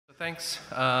Thanks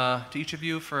to each of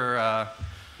you for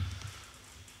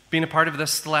being a part of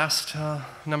this the last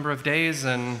number of days,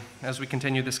 and as we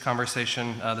continue this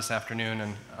conversation this afternoon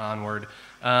and onward.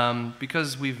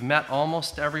 Because we've met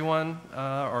almost everyone,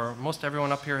 or most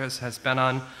everyone up here has been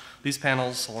on these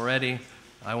panels already,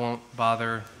 I won't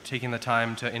bother taking the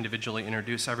time to individually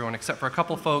introduce everyone except for a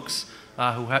couple folks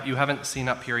who you haven't seen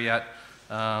up here yet.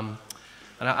 And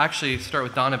I'll actually start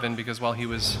with Donovan, because while he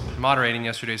was moderating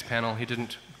yesterday's panel, he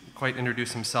didn't quite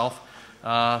introduce himself.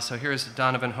 So here's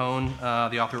Donovan Hohn,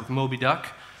 the author of Moby Duck,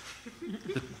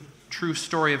 the true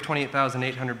story of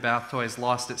 28,800 bath toys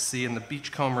lost at sea, and the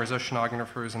beachcombers,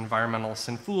 oceanographers, environmentalists,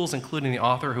 and fools, including the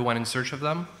author who went in search of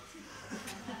them.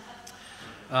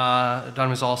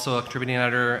 Donovan is also a contributing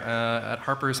editor at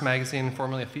Harper's Magazine,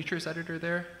 formerly a features editor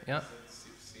there. Yeah,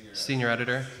 senior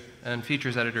editor, and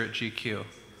features editor at GQ.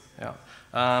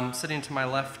 Yeah. Sitting to my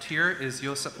left here is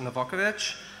Josip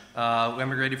Novakovich, who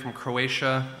emigrated from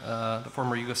Croatia, the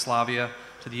former Yugoslavia,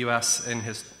 to the U.S.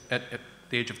 at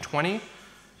the age of 20.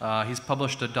 He's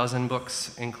published a dozen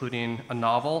books, including a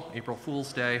novel, April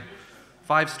Fool's Day,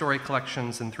 5 story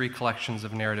collections, and 3 collections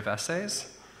of narrative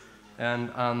essays.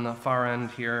 And on the far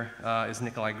end here is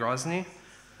Nikolai Grozni,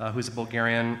 who's a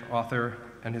Bulgarian author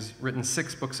and has written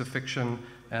 6 books of fiction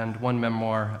and 1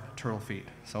 memoir, Turtle Feet.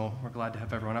 So we're glad to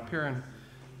have everyone up here, and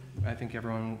I think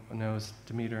everyone knows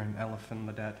Dimiter and Elif and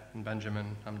Ladette and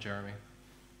Benjamin. I'm Jeremy.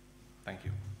 Thank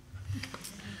you.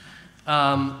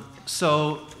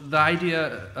 So the idea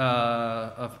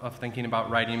of thinking about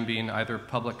writing being either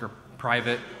public or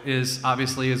private is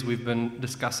obviously, as we've been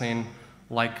discussing,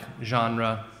 like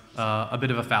genre, a bit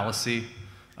of a fallacy.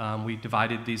 We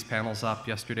divided these panels up,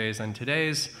 yesterday's and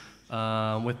today's,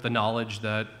 with the knowledge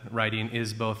that writing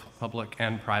is both public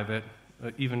and private.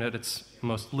 Even at its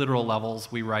most literal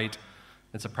levels, we write,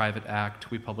 it's a private act.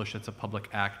 We publish, it's a public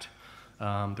act.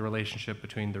 The relationship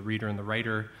between the reader and the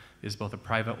writer is both a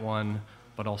private one,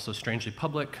 but also strangely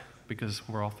public, because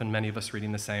we're often, many of us,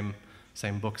 reading the same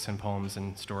books and poems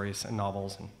and stories and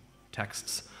novels and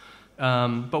texts.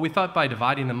 But we thought by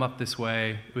dividing them up this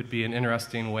way, it would be an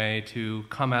interesting way to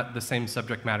come at the same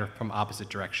subject matter from opposite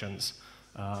directions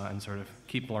and sort of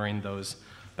keep blurring those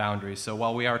boundaries. So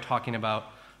while we are talking about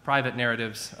private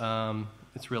narratives,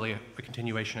 it's really a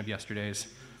continuation of yesterday's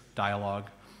dialogue.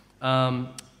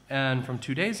 And from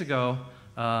 2 days ago,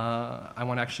 I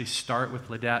want to actually start with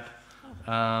Ladette,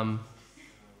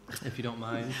 if you don't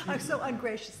mind. I so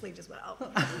ungraciously just went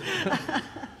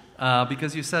out.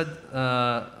 Because you said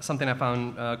something I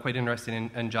found quite interesting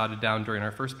and jotted down during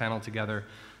our first panel together.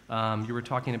 You were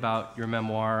talking about your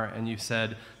memoir, and you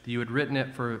said that you had written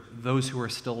it for those who are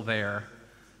still there.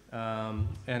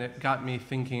 And it got me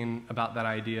thinking about that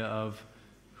idea of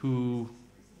who,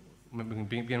 we can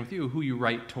begin with you, who you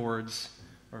write towards,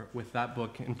 or with that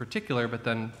book in particular, but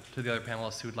then to the other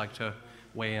panelists who would like to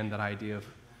weigh in that idea of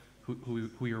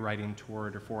who you're writing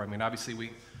toward or for. I mean, obviously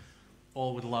we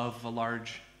all would love a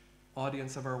large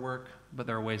audience of our work, but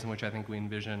there are ways in which I think we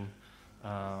envision,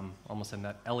 almost in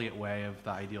that Eliot way of the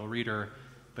ideal reader,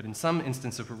 but in some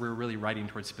instances we're really writing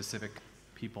towards specific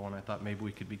people, and I thought maybe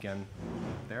we could begin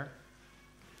there.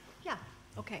 Yeah,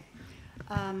 okay.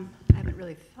 I haven't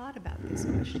really thought about this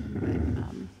question, but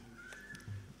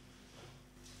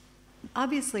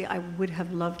obviously I would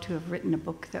have loved to have written a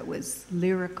book that was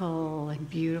lyrical and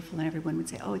beautiful, and everyone would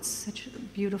say, oh, it's such a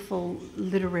beautiful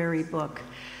literary book.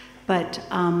 But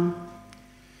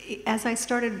as I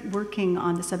started working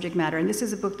on the subject matter, and this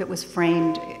is a book that was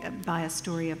framed by a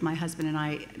story of my husband and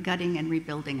I gutting and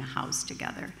rebuilding a house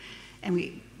together. And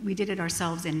we did it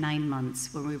ourselves in 9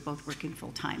 months when we were both working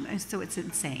full time. So it's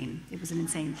insane. It was an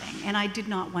insane thing. And I did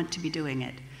not want to be doing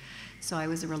it. So I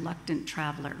was a reluctant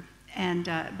traveler. And,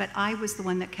 but I was the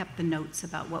one that kept the notes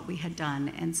about what we had done.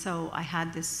 And so I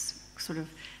had this sort of,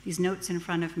 these notes in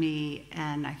front of me,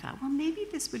 and I thought, well, maybe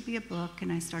this would be a book.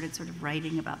 And I started sort of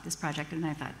writing about this project, and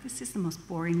I thought, this is the most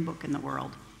boring book in the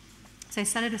world. So I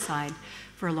set it aside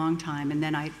for a long time, and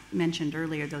then I mentioned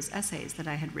earlier those essays that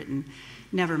I had written,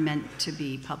 never meant to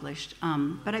be published.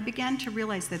 But I began to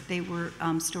realize that they were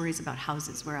stories about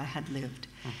houses where I had lived.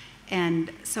 And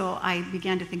so I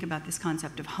began to think about this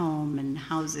concept of home and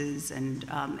houses and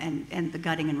the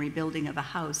gutting and rebuilding of a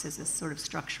house as a sort of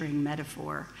structuring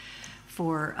metaphor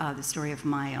for the story of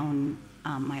my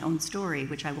own story,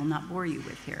 which I will not bore you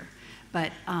with here.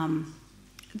 But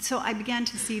so I began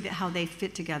to see how they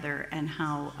fit together and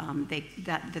how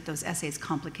that those essays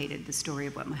complicated the story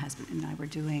of what my husband and I were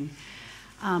doing.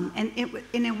 And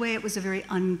in a way, it was a very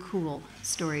uncool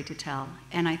story to tell.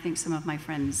 And I think some of my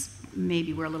friends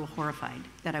maybe were a little horrified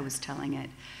that I was telling it.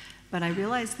 But I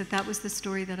realized that that was the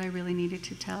story that I really needed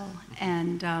to tell.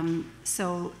 And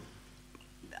so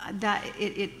that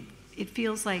it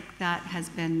feels like that has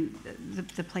been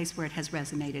the place where it has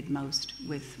resonated most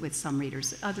with some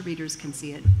readers. Other readers can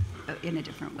see it in a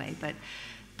different way, but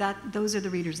those are the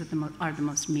readers that are the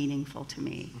most meaningful to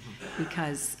me,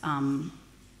 because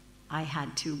I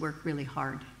had to work really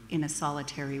hard in a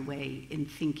solitary way in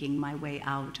thinking my way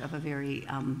out of a very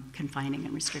confining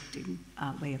and restricting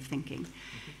way of thinking.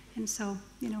 And so,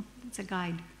 it's a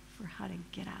guide for how to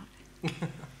get out.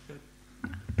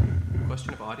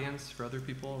 Question of audience for other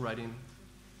people writing,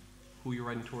 who you're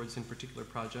writing towards in particular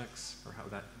projects, or how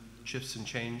that shifts and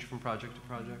change from project to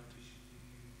project?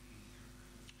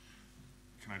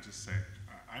 Can I just say,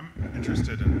 I'm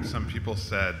interested in, some people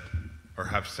said, or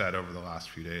have said over the last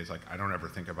few days, like, I don't ever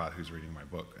think about who's reading my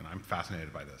book, and I'm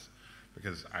fascinated by this,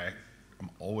 because I'm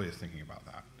always thinking about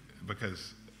that.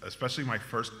 Because especially my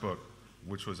first book,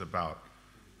 which was about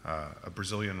a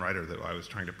Brazilian writer that I was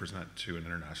trying to present to an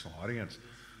international audience,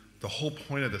 the whole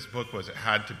point of this book was it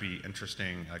had to be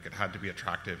interesting, like it had to be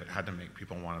attractive, it had to make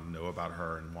people want to know about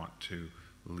her and want to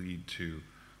lead to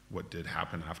what did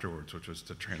happen afterwards, which was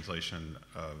the translation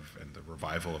of and the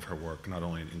revival of her work, not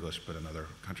only in English but in other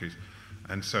countries.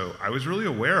 And so I was really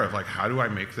aware of, like, how do I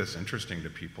make this interesting to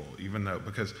people, even though,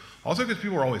 because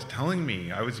people were always telling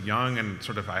me, I was young and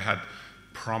sort of I had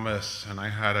promise and I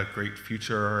had a great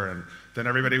future, and then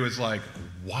everybody was like,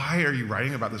 why are you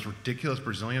writing about this ridiculous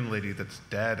Brazilian lady that's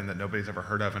dead and that nobody's ever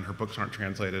heard of and her books aren't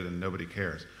translated and nobody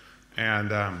cares?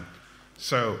 And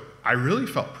so I really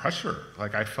felt pressure,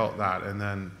 like I felt that. And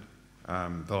then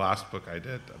the last book I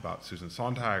did about Susan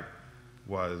Sontag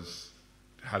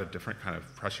had a different kind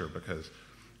of pressure, because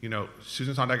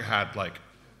Susan Sontag had, like,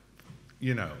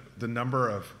 the number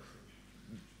of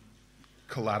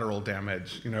collateral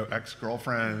damage,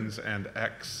 ex-girlfriends and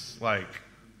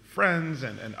friends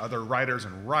and other writers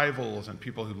and rivals and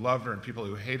people who loved her and people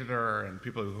who hated her and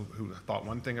people who thought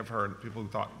one thing of her and people who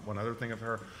thought one other thing of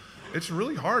her. It's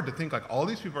really hard to think, like, all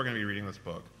these people are going to be reading this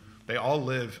book. They all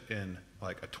live in,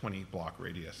 like, a 20-block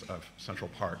radius of Central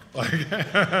Park.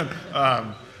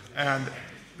 And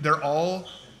they're all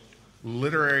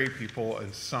literary people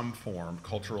in some form,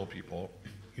 cultural people.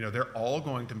 They're all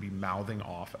going to be mouthing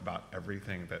off about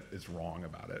everything that is wrong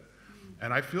about it.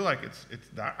 And I feel like it's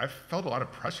that I've felt a lot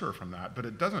of pressure from that, but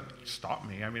it doesn't stop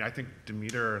me. I mean, I think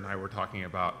Dimiter and I were talking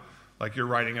about, like, you're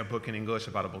writing a book in English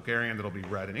about a Bulgarian that'll be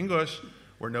read in English,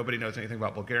 where nobody knows anything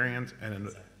about Bulgarians, and in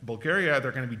Bulgaria,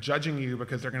 they're going to be judging you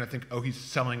because they're going to think, oh, he's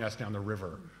selling us down the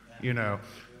river,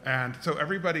 And so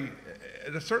everybody,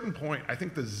 at a certain point, I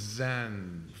think the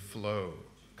Zen flow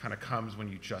kind of comes when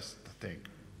you just think.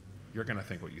 You're going to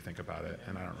think what you think about it,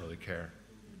 and I don't really care.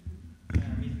 Yeah,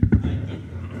 I mean,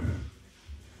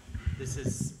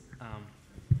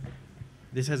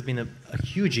 this has been a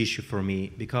huge issue for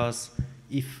me, because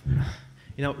if,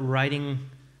 writing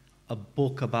a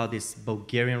book about this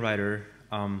Bulgarian writer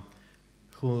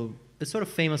who is sort of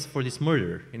famous for this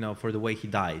murder, for the way he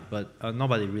died, but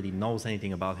nobody really knows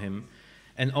anything about him.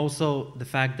 And also the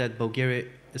fact that Bulgaria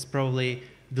is probably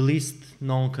the least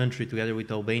known country, together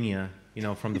with Albania,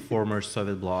 from the former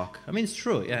Soviet bloc. I mean, it's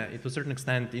true, yeah, to a certain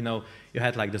extent, you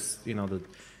had like this, you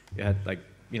had like,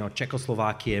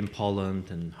 Czechoslovakia and Poland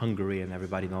and Hungary, and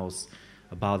everybody knows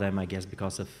about them, I guess,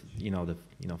 because of, the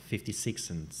 56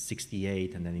 and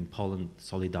 68, and then in Poland,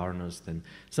 Solidarność, and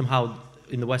somehow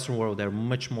in the Western world, they're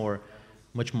much more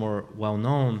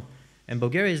well-known. And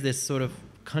Bulgaria is this sort of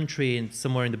country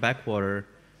somewhere in the backwater,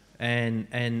 and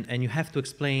you have to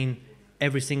explain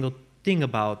every single thing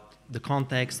about the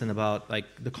context and about, like,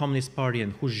 the Communist Party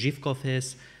and who Zhivkov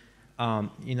is,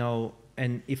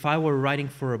 and if I were writing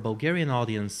for a Bulgarian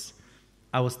audience,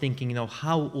 I was thinking,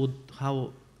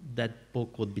 how that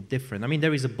book would be different. I mean,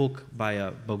 there is a book by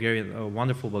a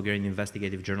wonderful Bulgarian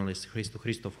investigative journalist, Hristo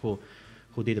Hristov,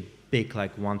 who did a big,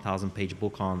 like, 1,000-page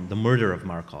book on the murder of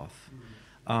Markov.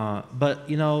 But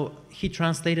he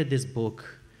translated this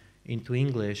book into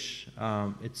English.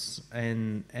 It's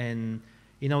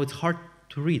hard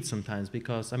to read sometimes,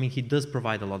 because, I mean, he does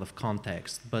provide a lot of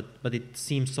context, but it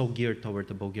seems so geared toward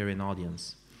the Bulgarian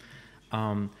audience.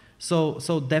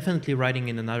 So definitely writing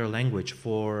in another language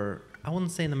for, I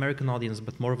wouldn't say an American audience,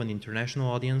 but more of an international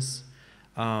audience.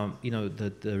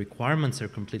 The requirements are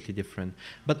completely different.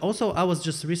 But also, I was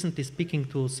just recently speaking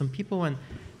to some people, and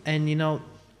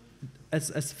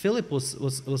as Philip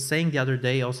was saying the other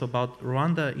day also about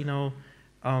Rwanda,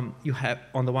 you have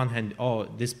on the one hand,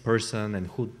 this person and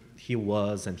who he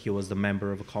was the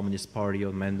member of a communist party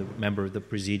or member of the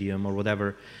presidium or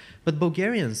whatever. But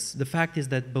Bulgarians, the fact is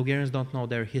that Bulgarians don't know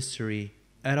their history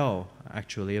at all,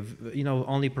 actually. You know,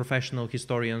 only professional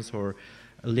historians or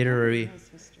literary.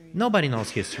 Nobody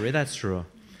knows history. That's true.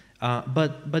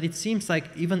 But it seems like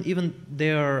even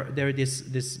there are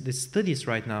these studies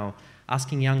right now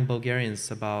asking young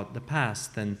Bulgarians about the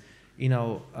past, and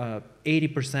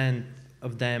 80%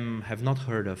 of them have not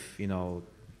heard of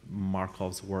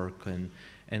Markov's work, and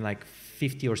like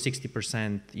 50 or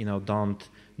 60% don't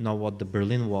know what the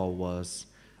Berlin Wall was.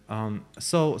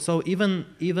 So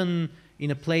even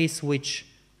in a place which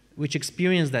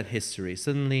experienced that history,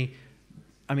 suddenly,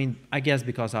 I mean, I guess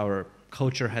because our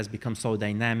culture has become so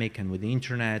dynamic, and with the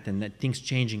internet and that things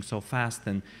changing so fast,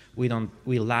 and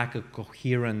we lack a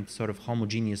coherent sort of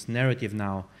homogeneous narrative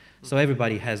now. So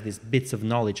everybody has these bits of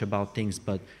knowledge about things,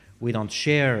 but we don't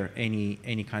share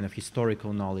any kind of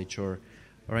historical knowledge or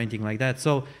anything like that.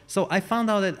 So I found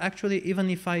out that actually, even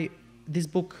if this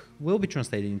book will be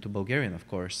translated into Bulgarian, of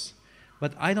course,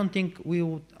 but I don't think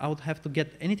I would have to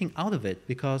get anything out of it,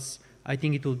 because I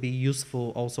think it will be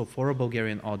useful also for a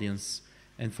Bulgarian audience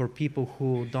and for people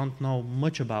who don't know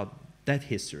much about that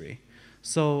history.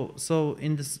 So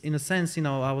in a sense,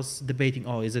 I was debating,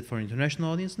 is it for an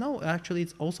international audience? No, actually,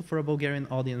 it's also for a Bulgarian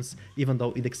audience, even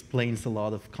though it explains a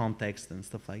lot of context and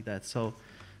stuff like that. So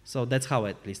that's how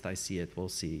at least I see it. We'll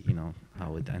see,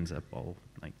 how it ends up all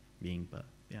like being, but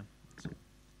yeah.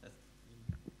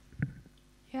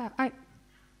 Yeah,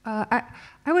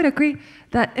 I would agree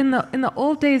that in the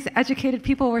old days, educated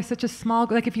people were such a small,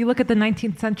 like if you look at the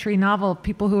 19th century novel,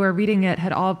 people who were reading it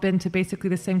had all been to basically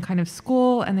the same kind of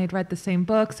school, and they'd read the same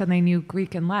books, and they knew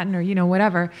Greek and Latin, or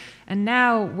whatever. And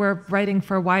now we're writing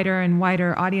for wider and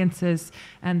wider audiences,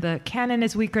 and the canon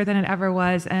is weaker than it ever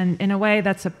was. And in a way,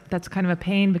 that's kind of a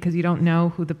pain, because you don't know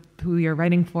who you're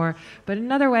writing for. But in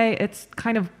another way, it's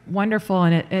kind of wonderful,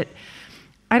 and it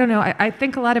I don't know. I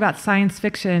think a lot about science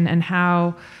fiction and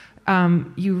how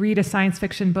you read a science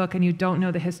fiction book and you don't know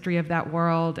the history of that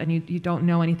world, and you don't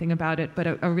know anything about it, but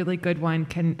a really good one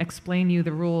can explain you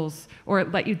the rules, or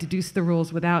let you deduce the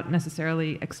rules without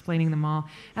necessarily explaining them all.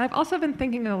 And I've also been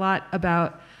thinking a lot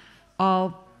about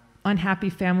all unhappy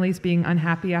families being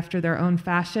unhappy after their own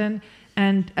fashion,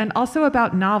 and also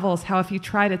about novels, how if you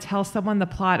try to tell someone the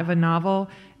plot of a novel,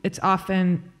 it's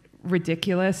often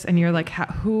ridiculous, and you're like,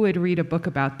 who would read a book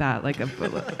about that?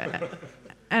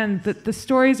 And the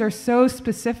stories are so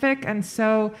specific, and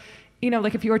so,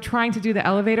 like if you were trying to do the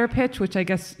elevator pitch, which I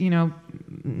guess,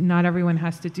 not everyone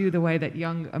has to do the way that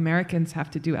young Americans have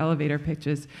to do elevator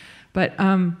pitches, but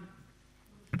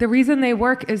the reason they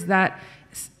work is that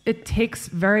it takes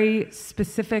very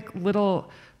specific little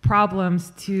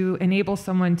problems to enable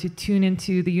someone to tune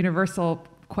into the universal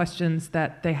questions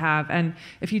that they have. And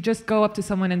if you just go up to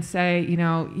someone and say,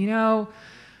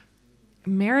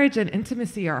 marriage and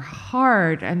intimacy are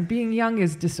hard, and being young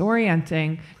is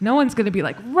disorienting, no one's going to be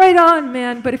like, right on,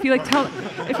 man. But if you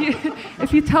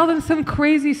if you tell them some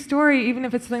crazy story, even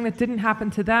if it's something that didn't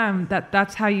happen to them,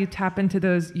 that's how you tap into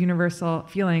those universal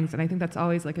feelings. And I think that's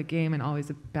always like a game, and always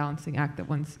a balancing act that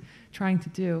one's trying to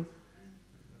do.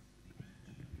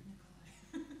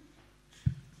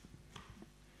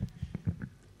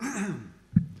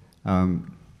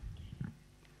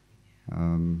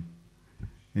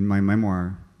 In my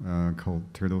memoir called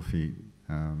Turtle Feet,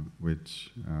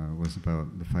 which was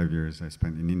about the 5 years I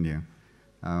spent in India,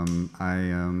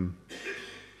 I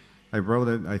wrote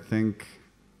it, I think,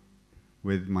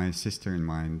 with my sister in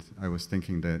mind. I was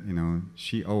thinking that,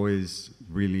 she always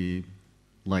really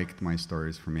liked my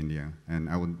stories from India, and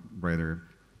I would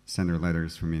send her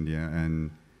letters from India,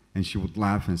 and she would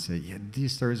laugh and say, yeah,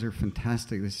 these stories are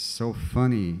fantastic, this is so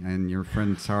funny. And your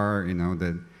friend Tsar,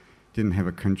 that didn't have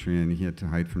a country, and he had to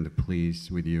hide from the police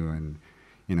with you, and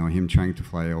him trying to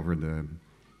fly over the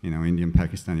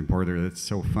Indian-Pakistani border, that's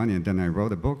so funny. And then I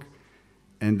wrote a book,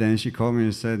 and then she called me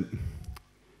and said,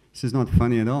 this is not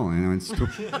funny at all,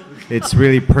 it's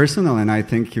really personal, and I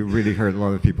think you really hurt a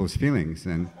lot of people's feelings.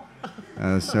 And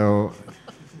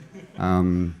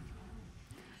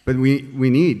but we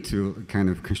need to kind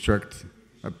of construct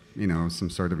some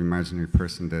sort of imaginary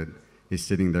person that is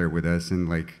sitting there with us and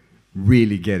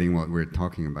really getting what we're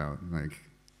talking about,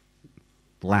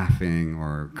 laughing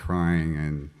or crying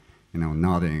and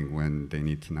nodding when they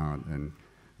need to nod. And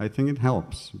I think it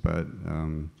helps, but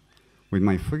with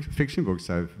my fiction books,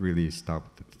 I've really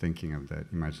stopped thinking of that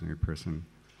imaginary person.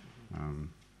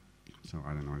 So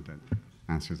I don't know if that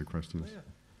answers the questions. Oh, yeah.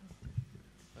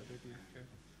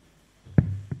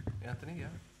 Anthony, yeah.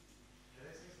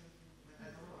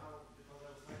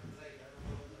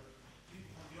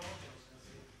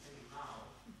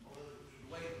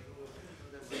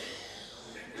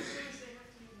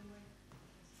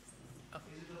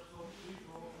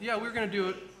 Yeah, we were going to do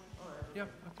it. Yeah.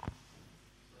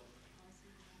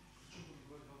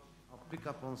 I'll pick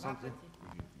up on something.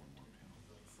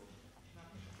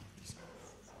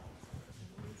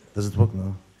 Does it work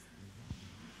now?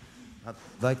 I'd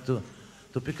like to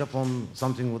pick up on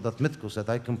something that Mitko said.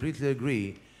 I completely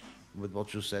agree with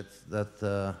what you said,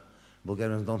 that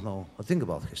Bulgarians don't know a thing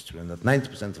about history, and that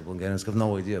 90% of Bulgarians have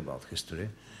no idea about history.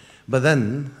 But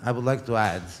then I would like to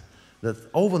add that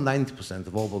over 90%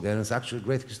 of all Bulgarians are actually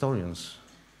great historians.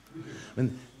 I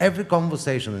mean, every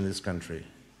conversation in this country,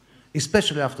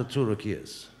 especially after Turok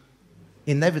years,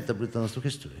 inevitably turns to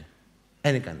history,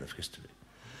 any kind of history.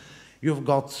 You've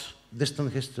got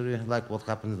distant history, like what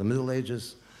happened in the Middle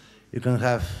Ages. You can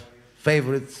have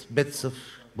favorite bits of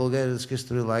Bulgaria's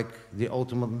history, like the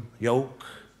Ottoman yoke.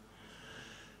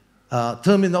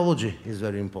 Terminology is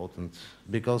very important,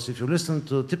 because if you listen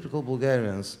to typical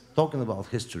Bulgarians talking about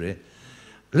history,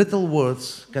 little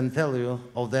words can tell you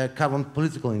of their current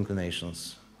political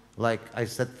inclinations. Like I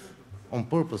said on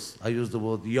purpose, I used the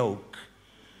word yoke.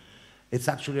 It's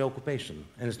actually occupation.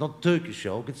 And it's not Turkish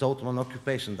yoke, it's Ottoman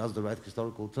occupation. That's the right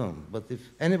historical term. But if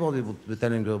anybody would be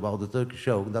telling you about the Turkish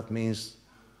yoke, that means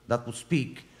that would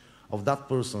speak of that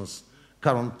person's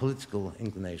current political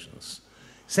inclinations.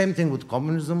 Same thing with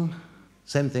communism,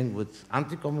 same thing with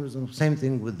anti-communism, same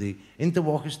thing with the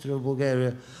interwar history of Bulgaria.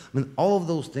 I mean, all of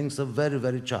those things are very,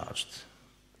 very charged,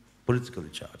 politically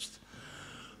charged.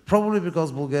 Probably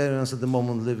because Bulgarians at the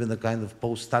moment live in a kind of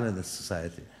post-Stalinist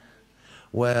society,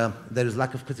 where there is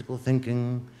lack of critical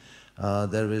thinking,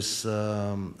 there is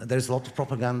a lot of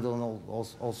propaganda on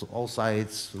all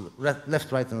sides,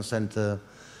 left, right, and center.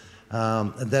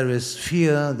 There is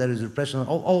fear, there is repression,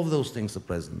 all of those things are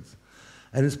present.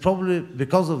 And it's probably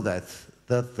because of that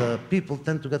that people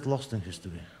tend to get lost in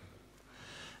history.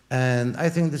 And I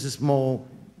think this is more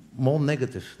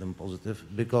negative than positive,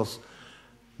 because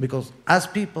as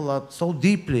people are so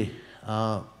deeply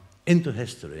into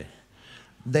history,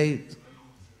 they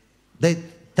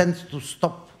tend to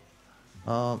stop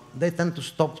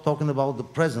talking about the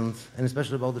present, and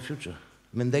especially about the future.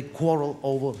 I mean, they quarrel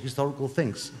over historical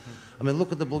things. Mm-hmm. I mean,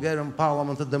 look at the Bulgarian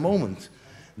parliament at the moment.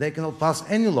 They cannot pass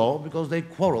any law because they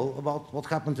quarrel about what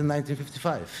happened in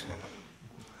 1955.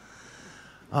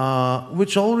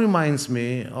 Which all reminds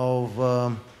me of,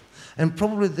 and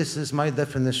probably this is my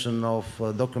definition of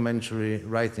documentary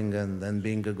writing and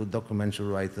being a good documentary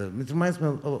writer. It reminds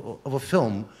me of a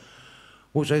film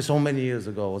which I saw many years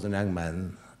ago as a young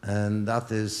man, and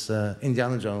that is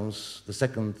Indiana Jones, the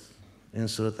second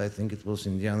insert. I think it was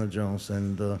Indiana Jones,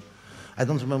 and I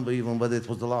don't remember even whether it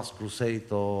was The Last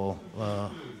Crusade or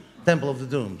Temple of the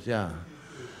Doomed, yeah.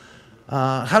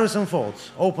 Harrison Ford,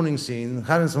 opening scene,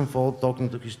 Harrison Ford talking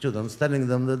to his students, telling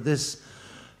them that this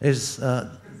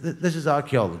is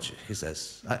archaeology, he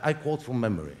says. I quote from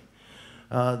memory.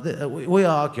 We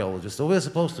are archaeologists, or we're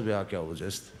supposed to be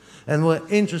archaeologists, and we're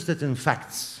interested in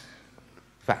facts.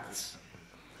 Facts.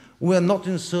 We're not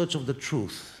in search of the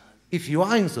truth. If you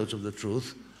are in search of the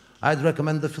truth, I'd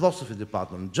recommend the philosophy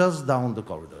department just down the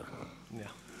corridor. Yeah.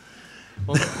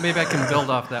 Well, maybe I can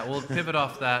build off that. We'll pivot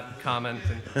off that comment.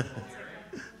 And,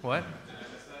 what?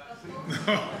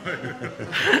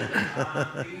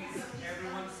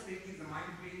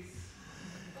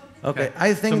 Okay,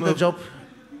 I think the job.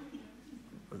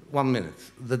 1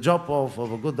 minute. The job of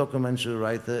a good documentary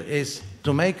writer is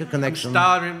to make a connection.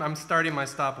 I'm starting my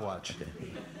stopwatch.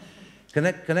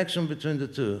 Okay. Connection between the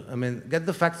two. I mean, get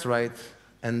the facts right,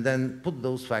 and then put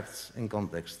those facts in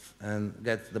context, and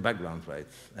get the background right.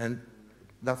 And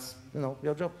that's,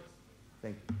 your job.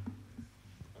 Thank you.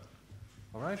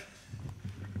 All right.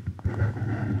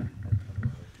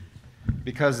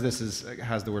 Because this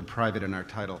has the word private in our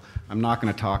title, I'm not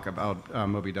going to talk about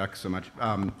Moby Dick so much,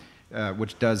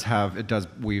 which does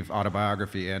weave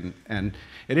autobiography, and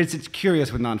it's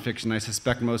curious with nonfiction. I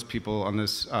suspect most people on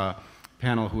this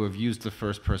panel who have used the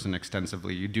first person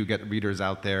extensively, you do get readers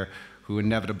out there who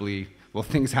inevitably, well,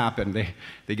 things happen.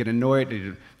 They get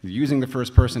annoyed. Using the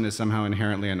first person is somehow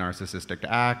inherently a narcissistic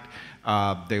act.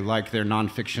 They like their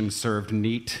nonfiction served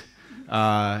neat.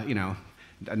 No,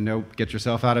 get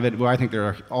yourself out of it. Well, I think there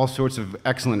are all sorts of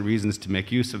excellent reasons to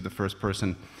make use of the first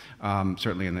person.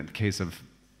 Certainly in the case of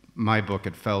my book,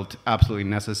 it felt absolutely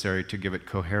necessary to give it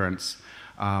coherence.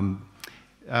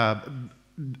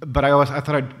 But I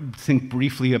thought I'd think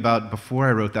briefly about, before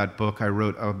I wrote that book,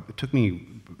 it took me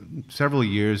several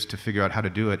years to figure out how to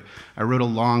do it. I wrote a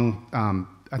long,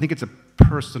 I think it's a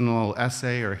personal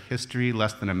essay or history,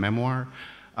 less than a memoir,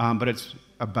 but it's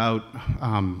about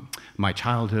my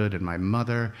childhood and my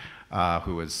mother,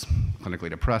 who was clinically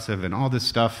depressive, and all this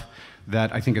stuff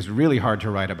that I think is really hard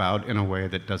to write about in a way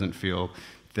that doesn't feel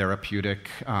therapeutic,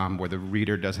 where the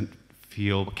reader doesn't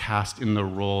feel cast in the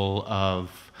role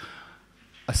of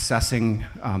assessing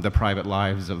the private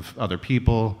lives of other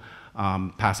people,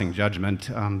 passing judgment.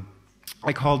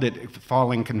 I called it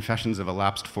Falling Confessions of a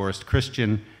Lapsed Forest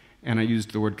Christian, and I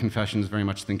used the word confessions very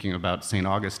much thinking about St.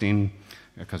 Augustine,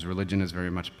 because religion is very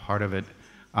much part of it.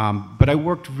 But I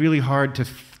worked really hard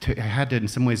I had to in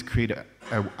some ways create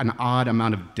an odd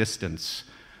amount of distance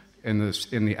in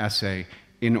the essay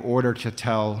in order to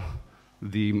tell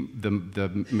the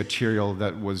material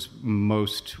that was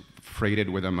most freighted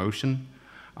with emotion.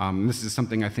 This is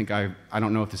something I think I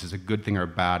don't know if this is a good thing or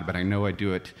bad, but I know I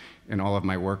do it in all of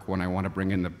my work when I want to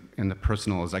bring in the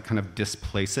personal, is I kind of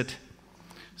displace it.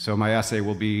 So my essay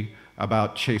will be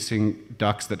about chasing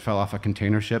ducks that fell off a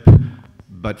container ship,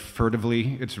 but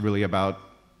furtively, it's really about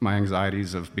my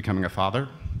anxieties of becoming a father.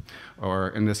 Or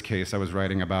in this case, I was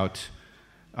writing about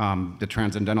the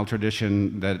transcendental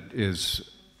tradition that is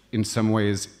in some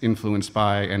ways influenced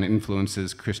by and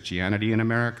influences Christianity in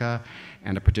America,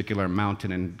 and a particular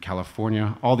mountain in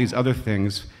California. All these other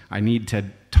things I need to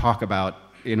talk about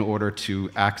in order to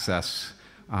access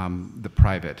the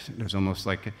private. There's almost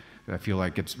like, I feel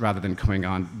like it's rather than coming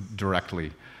on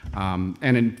directly.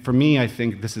 For me, I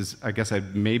think this is, I guess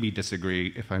I'd maybe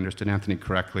disagree if I understood Anthony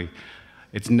correctly.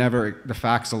 It's never, the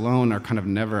facts alone are kind of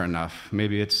never enough.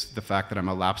 Maybe it's the fact that I'm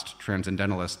a lapsed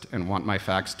transcendentalist and want my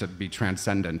facts to be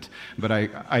transcendent. But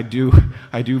I do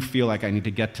feel like I need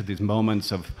to get to these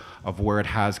moments of where it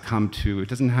has come to. It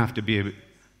doesn't have to be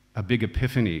a big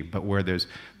epiphany, but where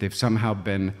they've somehow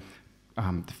been,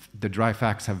 the dry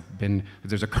facts have been,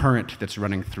 there's a current that's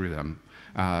running through them.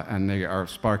 And they are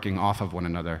sparking off of one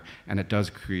another, and it does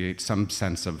create some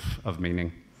sense of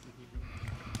meaning.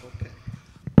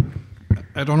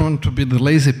 I don't want to be the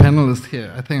lazy panelist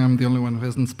here. I think I'm the only one who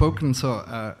hasn't spoken,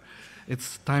 so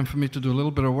it's time for me to do a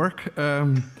little bit of work.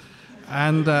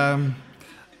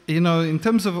 You know, in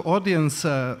terms of audience,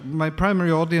 my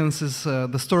primary audience is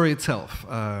the story itself.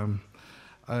 I'm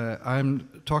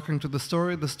talking to the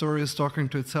story is talking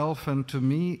to itself and to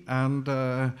me, and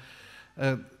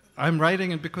I'm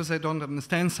writing it because I don't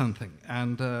understand something,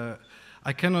 and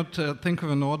I cannot think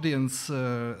of an audience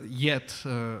yet.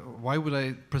 Why would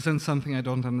I present something I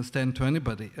don't understand to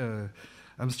anybody?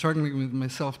 I'm struggling with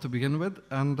myself to begin with,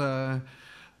 and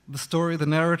the story, the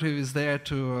narrative is there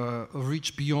to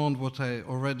reach beyond what I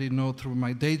already know through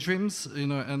my daydreams, you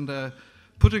know, and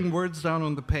putting words down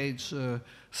on the page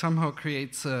somehow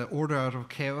creates order out of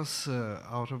chaos,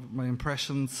 out of my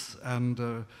impressions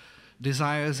and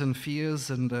desires and fears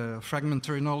and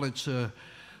fragmentary knowledge.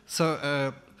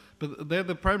 But there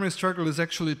the primary struggle is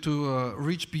actually to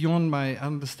reach beyond my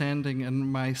understanding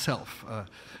and myself.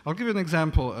 I'll give you an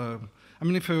example. I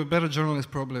mean, if I were a better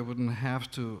journalist, probably I wouldn't have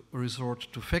to resort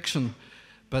to fiction.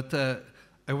 But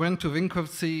I went to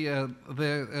Vinkovci.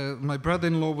 My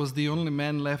brother-in-law was the only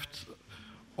man left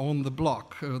on the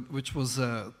block, which was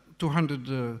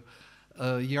 200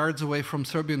 yards away from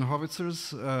Serbian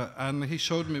howitzers. And he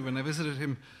showed me, when I visited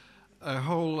him, a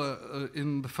hole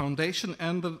in the foundation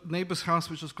and the neighbor's house,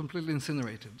 which was completely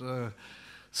incinerated.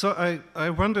 So I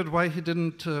wondered why he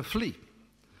didn't flee.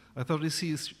 I thought, is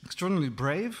he extraordinarily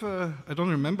brave? I don't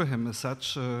remember him as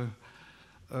such.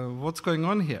 What's going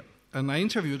on here? And I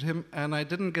interviewed him, and I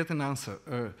didn't get an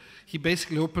answer. He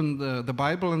basically opened the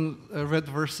Bible and read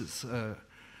verses.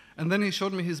 And then he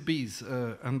showed me his bees.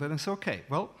 And then I said, okay,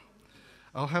 well,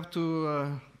 I'll have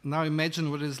to now imagine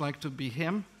what it is like to be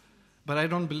him. But I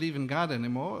don't believe in God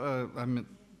anymore. I'm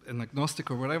an agnostic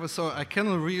or whatever, so I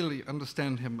cannot really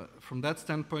understand him from that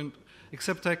standpoint,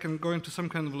 except I can go into some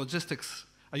kind of logistics.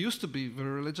 I used to be very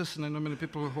religious, and I know many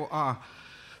people who are.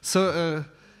 So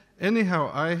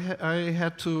anyhow, I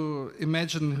had to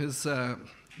imagine his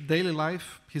daily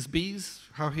life, his bees,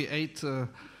 how he ate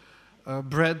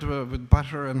bread with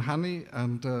butter and honey,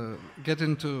 and get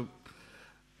into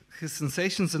his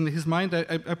sensations and his mind.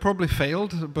 I probably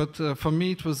failed, but for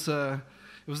me it was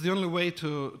the only way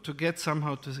to get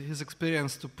somehow to his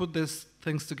experience, to put these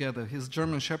things together. His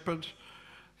German Shepherd,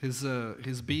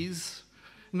 his bees.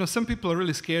 You know, some people are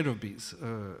really scared of bees,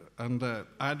 and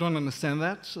I don't understand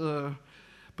that,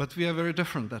 but we are very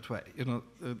different that way. You know,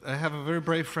 I have a very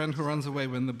brave friend who runs away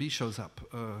when the bee shows up.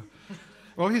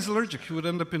 Well, he's allergic. He would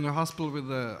end up in the hospital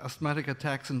with asthmatic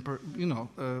attacks, and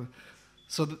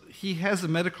so he has a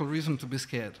medical reason to be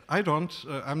scared. I don't.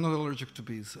 I'm not allergic to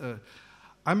bees.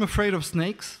 I'm afraid of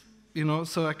snakes, you know,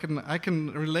 so I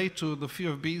can relate to the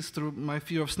fear of bees through my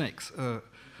fear of snakes.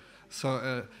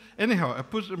 Anyhow, I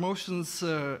put emotions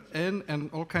in and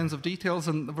all kinds of details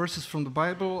and verses from the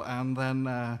Bible, and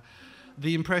then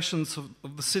the impressions of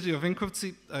the city of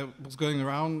Vinkovci. I was going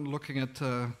around looking at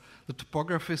the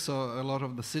topography, so a lot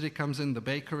of the city comes in, the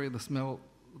bakery, the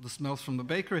smells from the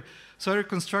bakery. So I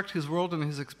reconstruct his world and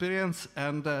his experience,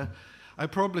 and I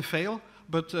probably fail,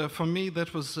 but for me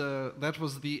that was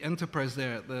the enterprise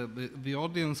there. The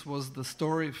audience was the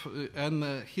story,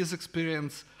 and his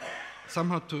experience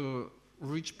somehow to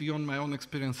reach beyond my own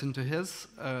experience into his,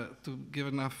 to give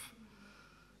enough,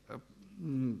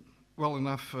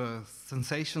 enough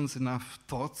sensations, enough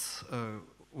thoughts.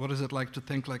 What is it like to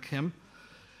think like him?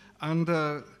 And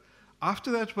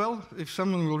after that, well, if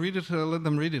someone will read it, let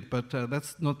them read it, but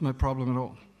that's not my problem at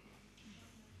all.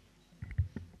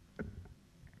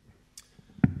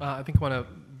 I think I want to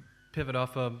pivot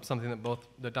off of something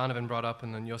that Donovan brought up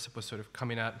and then Josip was sort of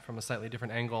coming at from a slightly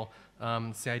different angle.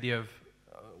 It's the idea of,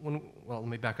 let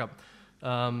me back up.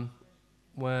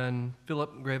 When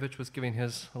Philip Grevich was giving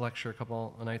his lecture a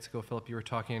couple of nights ago, Philip, you were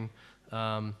talking,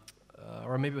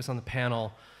 or maybe it was on the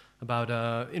panel,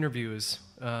 about interviews,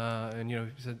 and you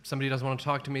said somebody doesn't want to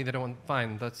talk to me, they don't want,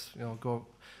 fine, that's, go.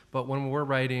 But when we're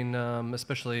writing,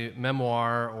 especially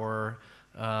memoir or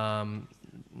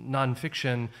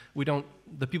nonfiction,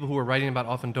 the people who we're writing about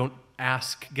often don't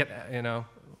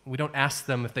we don't ask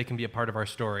them if they can be a part of our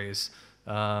stories.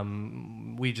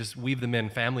 We just weave them in,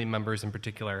 family members in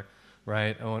particular,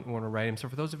 right? When we're writing. So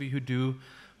for those of you who do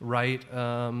write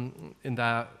in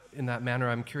that manner,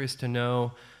 I'm curious to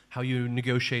know how you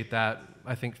negotiate that,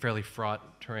 I think, fairly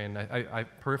fraught terrain. I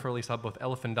peripherally saw both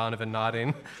Elif and Donovan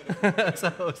nodding as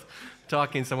I was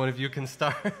talking, so one of you can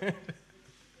start.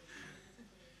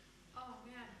 Oh,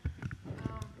 man.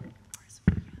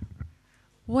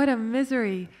 What a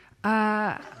misery.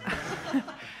 I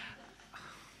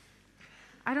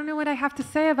don't know what I have to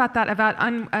say about that, about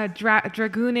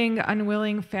dragooning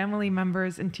unwilling family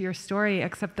members into your story,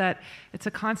 except that it's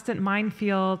a constant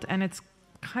minefield, and it's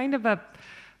kind of a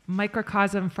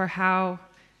microcosm for how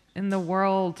in the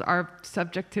world our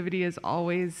subjectivity is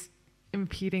always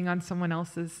impeding on someone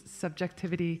else's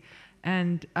subjectivity,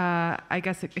 and I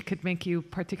guess it could make you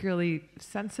particularly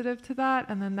sensitive to that,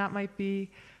 and then that might be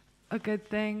a good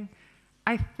thing.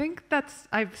 I think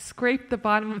I've scraped the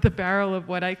bottom of the barrel of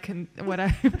what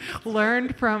I've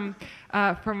learned from,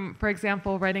 for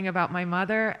example, writing about my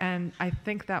mother, and I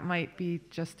think that might be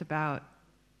just about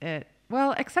it.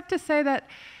 Well, except to say that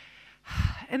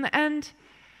in the end,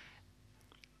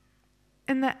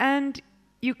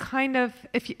 you kind of,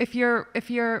 if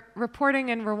you're reporting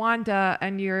in Rwanda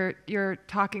and you're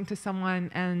talking to someone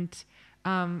and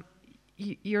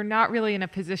you're not really in a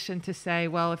position to say,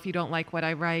 well, if you don't like what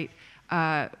I write,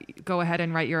 go ahead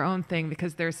and write your own thing,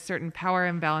 because there's certain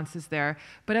power imbalances there.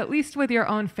 But at least with your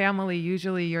own family,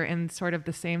 usually you're in sort of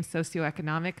the same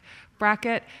socioeconomic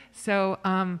bracket. So,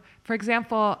 for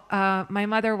example, my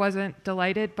mother wasn't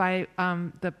delighted by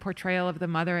the portrayal of the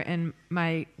mother in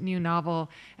my new novel,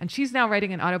 and she's now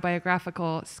writing an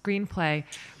autobiographical screenplay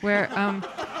where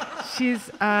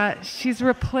she's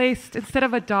replaced, instead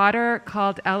of a daughter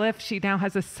called Elif, she now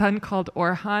has a son called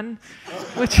Orhan,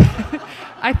 which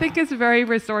I think is very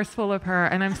resourceful of her,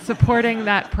 and I'm supporting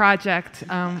that project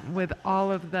with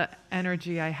all of the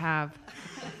energy I have.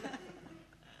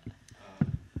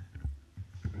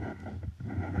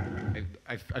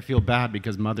 I feel bad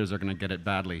because mothers are going to get it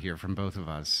badly here from both of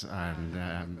us,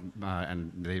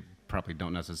 and they probably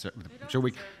don't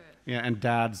necessarily. Yeah, and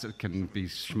dads can be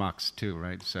schmucks too,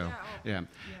 right? So, yeah,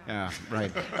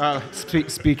 right.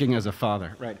 Speaking as a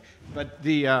father, right? But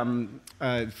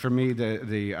for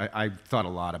me, I thought a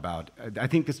lot about. I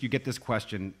think you get this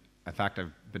question. In fact,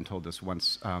 I've been told this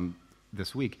once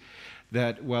this week,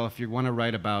 that, well, if you want to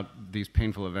write about these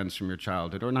painful events from your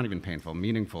childhood, or not even painful,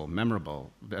 meaningful,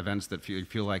 memorable events that you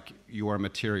feel like you are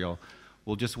material,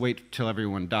 well, just wait till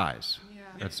everyone dies. Yeah.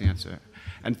 That's the answer.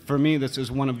 And for me, this is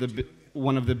one of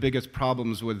the biggest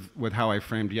problems with how I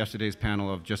framed yesterday's panel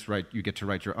of you get to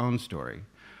write your own story.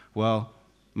 Well,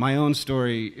 my own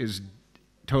story is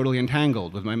totally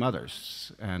entangled with my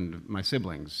mother's and my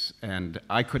siblings, and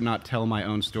I could not tell my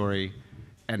own story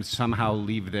and somehow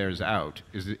leave theirs out.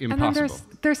 Is impossible. And then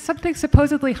there's something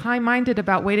supposedly high-minded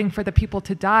about waiting for the people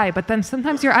to die, but then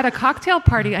sometimes you're at a cocktail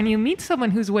party and you meet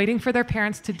someone who's waiting for their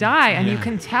parents to die, and you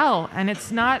can tell, and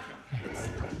it's not...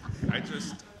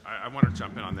 I want to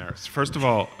jump in on there. First of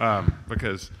all,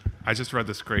 because I just read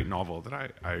this great novel that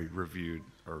I reviewed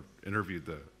or interviewed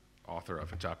the author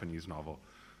of, a Japanese novel,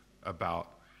 about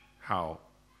how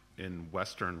in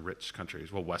Western rich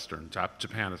countries, well,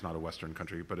 Japan is not a Western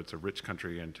country, but it's a rich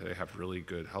country, and they have really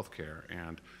good health care,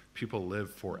 and people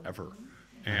live forever.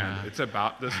 And it's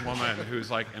about this woman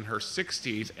who's like in her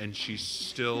 60s and she's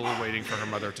still waiting for her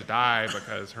mother to die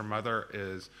because her mother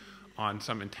is on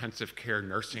some intensive care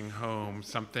nursing home,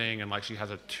 something, and like she has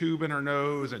a tube in her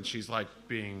nose and she's like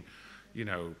being, you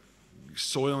know,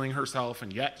 soiling herself,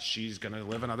 and yet she's going to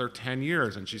live another 10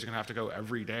 years and she's going to have to go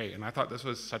every day. And I thought this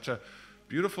was such a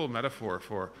beautiful metaphor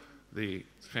for the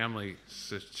family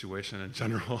situation in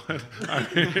general. I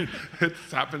mean, it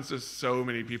happens to so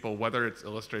many people, whether it's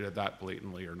illustrated that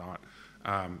blatantly or not.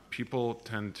 People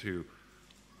tend to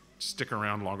stick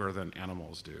around longer than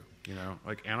animals do. You know,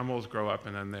 like animals grow up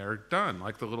and then they're done,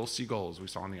 like the little seagulls we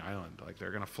saw on the island. Like they're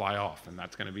going to fly off and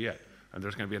that's going to be it. And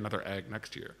there's going to be another egg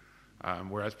next year.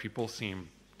 Whereas people seem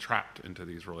trapped into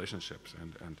these relationships.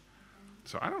 And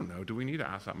so I don't know. Do we need to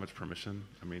ask that much permission?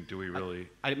 I mean, do we really?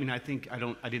 I mean, I think I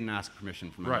didn't ask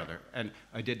permission from my mother, and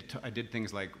I did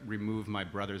things like remove my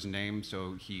brother's name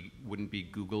so he wouldn't be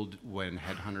Googled when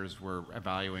headhunters were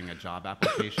evaluating a job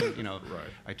application. You know,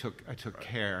 I took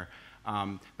care.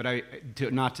 But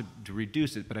not to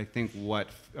reduce it, but I think what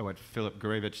Philip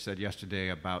Gurevich said yesterday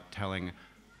about telling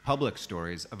public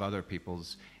stories of other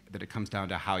people's, that it comes down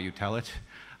to how you tell it,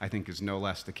 I think is no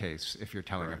less the case if you're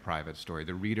telling a private story.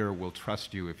 The reader will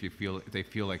trust you if they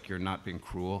feel like you're not being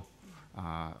cruel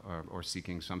or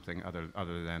seeking something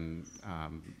other than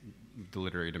the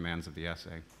literary demands of the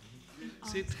essay.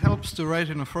 See, it helps to write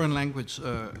in a foreign language.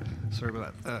 Sorry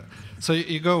about that. So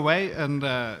you go away and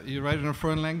you write in a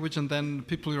foreign language, and then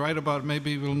people you write about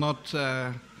maybe will not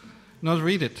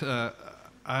read it.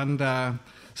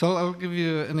 So I'll give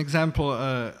you an example.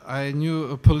 I knew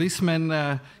a policeman.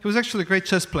 He was actually a great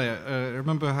chess player. I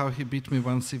remember how he beat me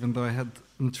once, even though I had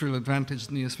material advantage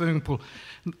near a swimming pool.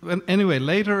 And anyway,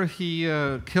 later he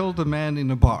killed a man in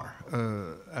a bar,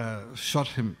 shot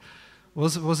him.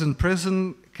 Was in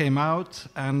prison, came out,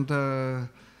 and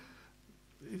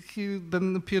he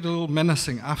then appeared a little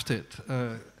menacing after it.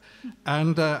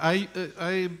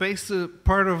 I based a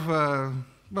part of,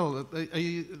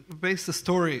 I based the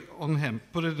story on him,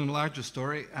 put it in a larger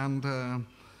story, and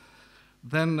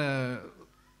then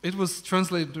it was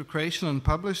translated to Croatian and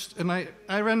published, and I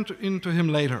ran into him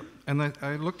later, and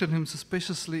I looked at him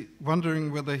suspiciously,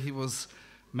 wondering whether he was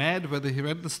mad, whether he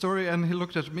read the story, and he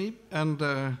looked at me,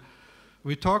 and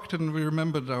we talked and we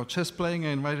remembered our chess playing. I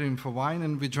invited him for wine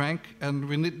and we drank, and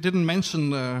we didn't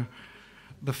mention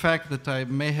the fact that I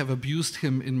may have abused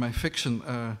him in my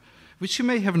fiction, which he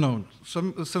may have known.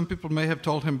 Some people may have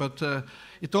told him, but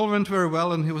it all went very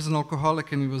well, and he was an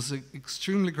alcoholic, and he was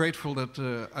extremely grateful that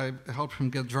I helped him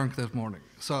get drunk that morning.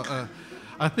 So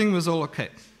I think it was all okay.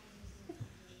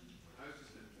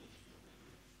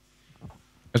 I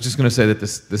was just going to say that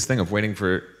this thing of waiting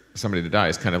for somebody to die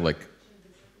is kind of like,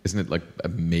 isn't it like a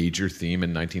major theme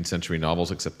in 19th century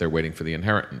novels, except they're waiting for the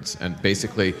inheritance? And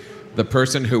basically, the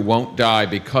person who won't die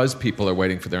because people are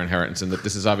waiting for their inheritance, and that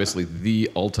this is obviously the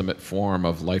ultimate form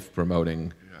of life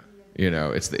promoting. You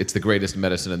know, it's the greatest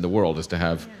medicine in the world is to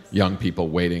have young people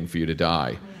waiting for you to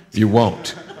die. You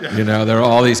won't. You know, there are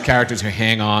all these characters who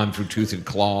hang on through tooth and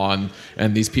claw,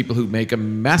 and these people who make a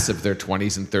mess of their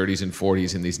 20s and 30s and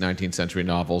 40s in these 19th century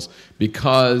novels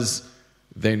because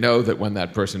they know that when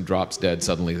that person drops dead,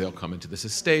 suddenly they'll come into this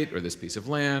estate or this piece of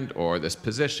land or this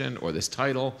position or this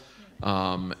title,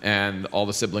 and all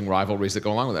the sibling rivalries that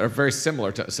go along with it are very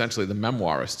similar to essentially the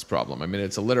memoirist's problem. I mean,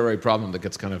 it's a literary problem that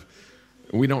gets kind of,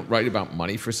 we don't write about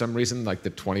money for some reason, like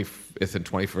the 20th and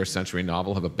 21st century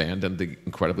novel have abandoned the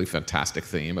incredibly fantastic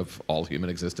theme of all human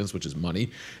existence, which is money,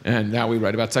 and now we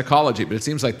write about psychology, but it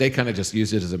seems like they kind of just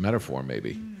use it as a metaphor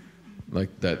maybe.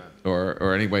 Like that,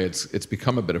 or anyway, it's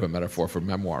become a bit of a metaphor for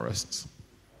memoirists.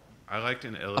 I liked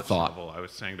in Elif's novel, I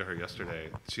was saying to her yesterday,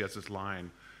 she has this line,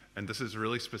 and this is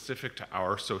really specific to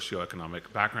our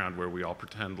socioeconomic background where we all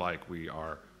pretend like we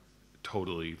are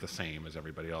totally the same as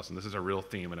everybody else. And this is a real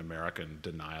theme in American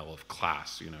denial of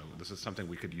class. You know, this is something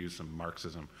we could use some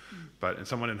Marxism. And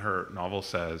someone in her novel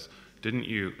says, didn't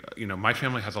you know, my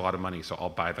family has a lot of money, so I'll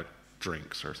buy the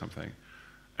drinks or something.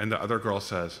 And the other girl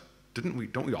says,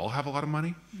 don't we all have a lot of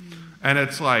money? And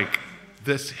it's like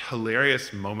this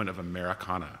hilarious moment of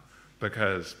Americana,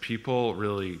 because people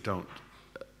really don't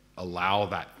allow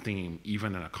that theme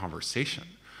even in a conversation.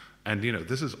 And you know,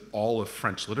 this is all of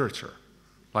French literature.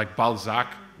 Like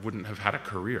Balzac wouldn't have had a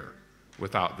career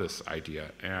without this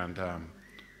idea. And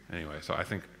anyway, so I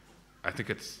think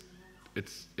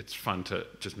it's fun to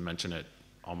just mention it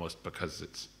almost because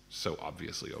it's so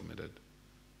obviously omitted.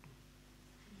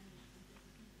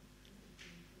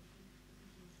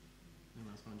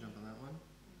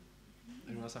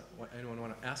 Anyone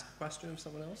want to ask a question of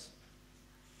someone else?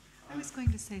 I was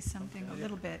going to say something a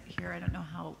little bit here. I don't know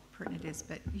how pertinent it is,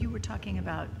 but you were talking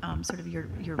about sort of your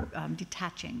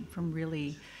detaching from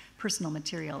really personal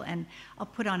material. And I'll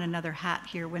put on another hat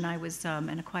here. When I was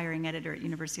an acquiring editor at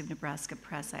University of Nebraska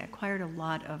Press, I acquired a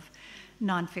lot of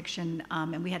nonfiction,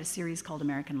 and we had a series called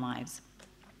American Lives.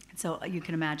 So you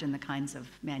can imagine the kinds of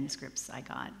manuscripts I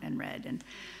got and read. And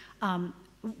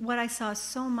what I saw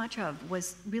so much of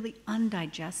was really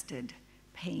undigested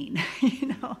pain, you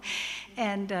know,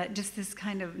 and just this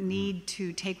kind of need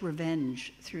to take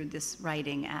revenge through this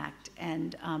writing act.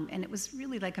 And it was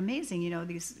really like amazing, you know,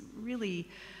 these really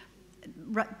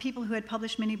people who had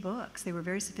published many books. They were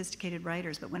very sophisticated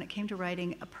writers, but when it came to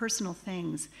writing personal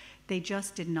things, they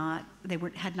just had not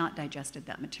digested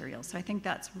that material. So I think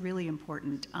that's really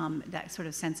important, that sort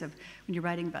of sense of when you're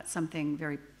writing about something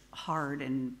very hard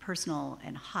and personal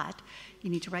and hot, you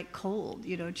need to write cold.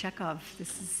 You know, Chekhov.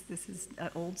 This is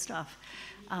old stuff,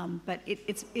 but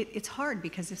it's hard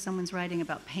because if someone's writing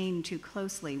about pain too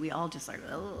closely, we all just like,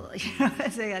 oh, you know,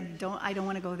 say I don't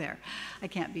want to go there. I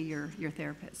can't be your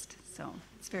therapist. So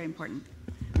it's very important.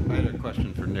 I had a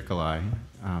question for Nikolai,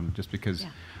 just because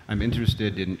I'm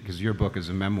interested in, because your book is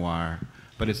a memoir,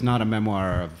 but it's not a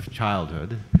memoir of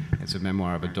childhood. It's a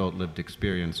memoir of adult lived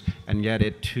experience, and yet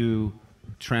it too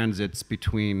transits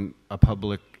between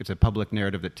it's a public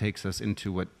narrative that takes us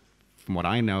into what, from what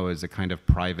I know, is a kind of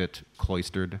private,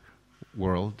 cloistered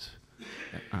world.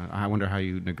 I wonder how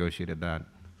you negotiated that.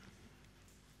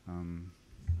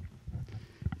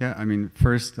 Yeah, I mean,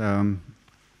 first,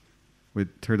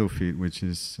 with Turtle Feet, which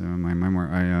is my memoir,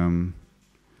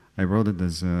 I wrote it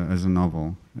as a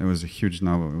novel. It was a huge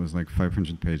novel. It was like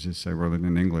 500 pages. I wrote it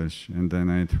in English, and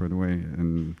then I threw it away.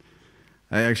 And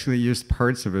I actually used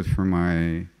parts of it for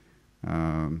my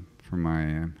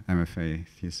MFA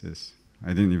thesis. I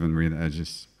didn't even read it. I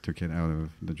just took it out of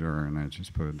the drawer and I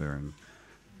just put it there. And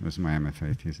it was my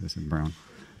MFA thesis at Brown.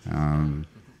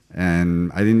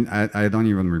 And I don't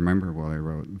even remember what I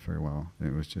wrote very well.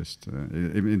 It was just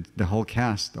the whole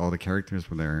cast, all the characters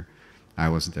were there. I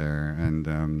was there, and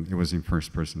it was in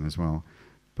first person as well.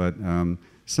 But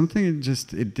something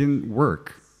it didn't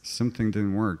work. Something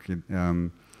didn't work.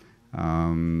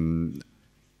 And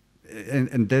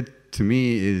that to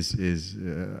me is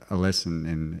a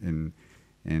lesson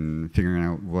in figuring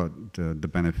out what the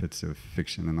benefits of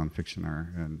fiction and nonfiction are,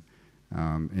 and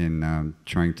in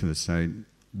trying to decide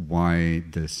why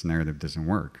this narrative doesn't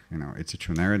work. You know, it's a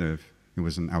true narrative. It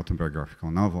was an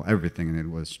autobiographical novel. Everything in it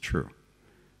was true,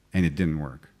 and it didn't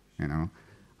work. You know,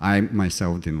 I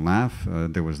myself didn't laugh.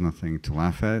 There was nothing to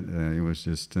laugh at. It was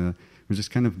just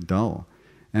kind of dull.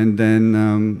 And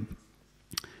then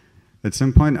at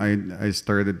some point, I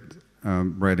started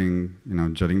writing, you know,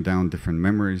 jotting down different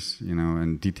memories, you know,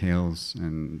 and details,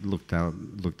 and looked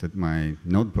at my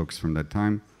notebooks from that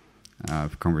time,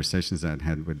 of conversations that I'd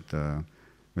had with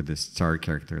this Tsar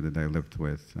character that I lived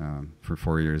with for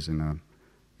 4 years in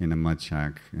a mud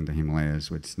shack in the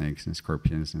Himalayas with snakes and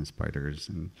scorpions and spiders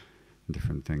and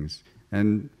different things.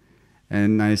 And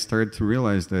I started to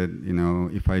realize that, you know,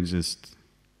 if I just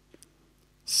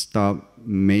stop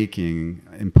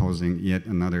imposing yet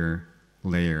another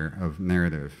layer of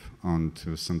narrative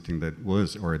onto something that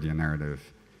was already a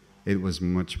narrative, it was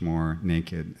much more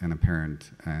naked and apparent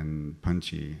and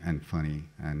punchy and funny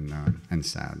and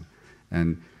sad.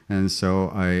 And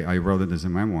so I wrote it as a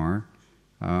memoir.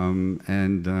 And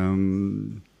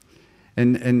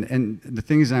the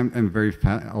thing is, I'm very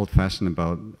old-fashioned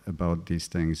about these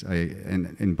things.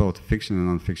 And in both fiction and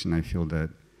nonfiction, I feel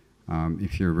that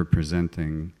if you're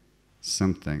representing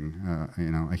something,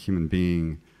 you know, a human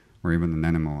being or even an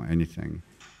animal, anything,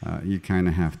 you kind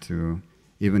of have to,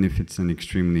 even if it's an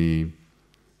extremely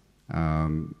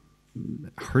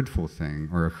hurtful thing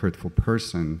or a hurtful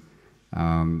person,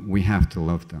 we have to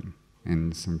love them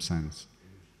in some sense.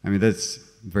 I mean, that's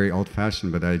very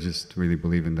old-fashioned, but I just really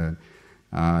believe in that.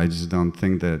 I just don't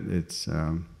think that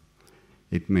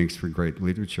it makes for great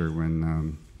literature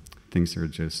when things are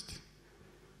just,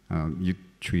 you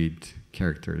treat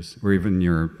characters, or even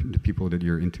the people that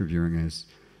you're interviewing as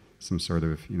some sort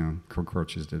of, you know,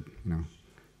 cockroaches that, you know,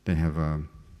 they have a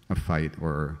fight,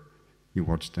 or you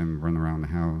watch them run around the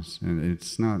house, and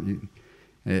it's not.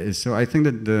 So I think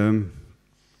that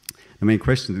the main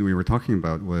question that we were talking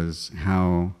about was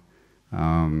how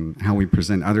we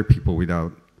present other people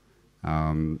without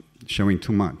showing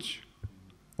too much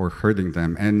or hurting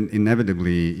them. And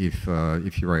inevitably, if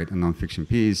you write a nonfiction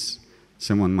piece,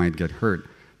 someone might get hurt.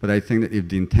 But I think that if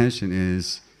the intention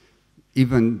is,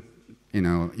 even, you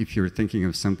know, if you're thinking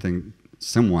of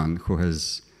someone who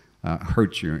has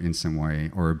hurt you in some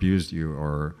way, or abused you,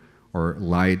 or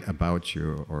lied about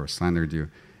you, or slandered you,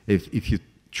 if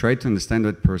try to understand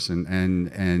that person and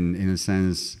in a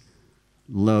sense,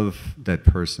 love that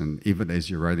person, even as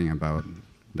you're writing about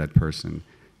that person,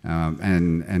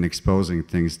 and exposing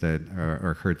things that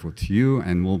are hurtful to you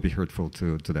and will be hurtful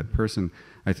to that person.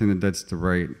 I think that that's the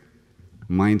right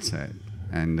mindset.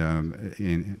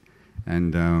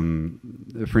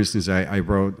 For instance, I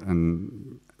wrote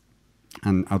an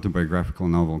autobiographical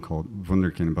novel called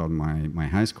Wunderkind about my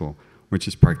high school, which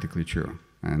is practically true.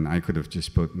 And I could have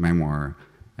just put memoir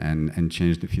and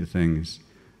changed a few things.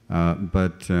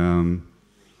 But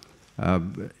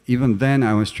even then,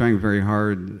 I was trying very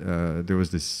hard. There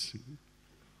was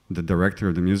the director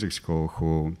of the music school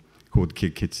who would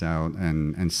kick kids out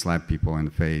and slap people in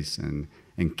the face and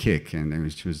kick,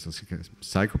 and she was just like a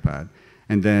psychopath.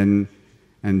 And then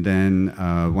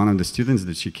one of the students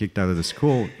that she kicked out of the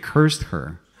school cursed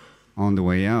her on the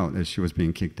way out as she was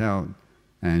being kicked out.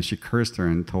 And she cursed her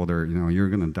and told her, you're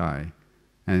going to die.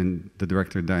 And the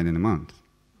director died in a month.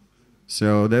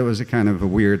 So that was a kind of a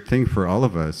weird thing for all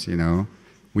of us,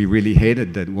 We really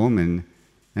hated that woman,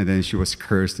 and then she was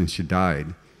cursed and she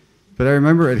died. But I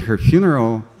remember at her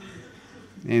funeral,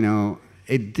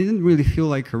 it didn't really feel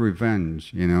like a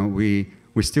revenge, We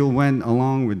still went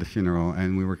along with the funeral,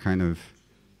 and we were kind of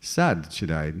sad that she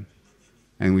died.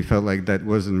 And we felt like that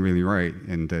wasn't really right,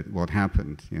 and that what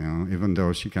happened, even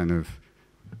though she kind of,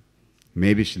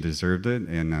 maybe she deserved it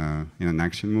in an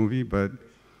action movie, but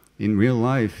in real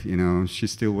life, she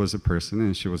still was a person,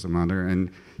 and she was a mother,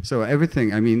 and so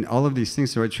everything, all of these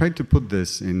things. So I tried to put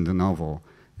this in the novel,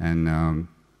 and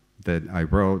that I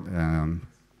wrote,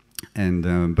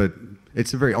 but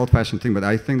it's a very old-fashioned thing. But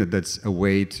I think that that's a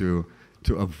way to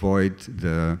avoid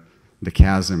the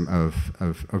chasm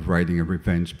of writing a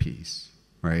revenge piece,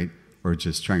 right, or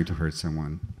just trying to hurt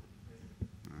someone.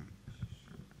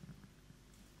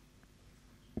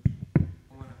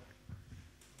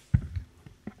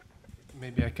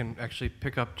 Maybe I can actually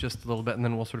pick up just a little bit, and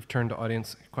then we'll sort of turn to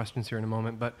audience questions here in a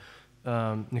moment. But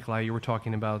Nikolai, you were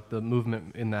talking about the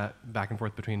movement in that back and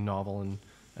forth between novel and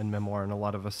memoir, and a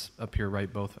lot of us up here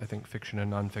write both, I think, fiction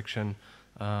and nonfiction.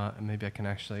 And maybe I can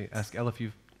actually ask Elif,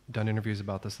 you've done interviews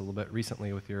about this a little bit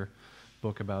recently with your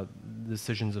book about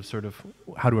decisions of sort of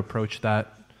how to approach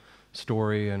that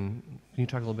story, and can you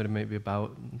talk a little bit maybe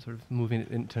about sort of moving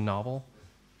it into novel?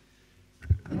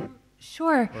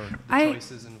 Sure. Or the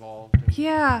choices involved.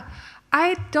 Yeah,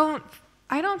 I don't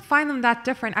find them that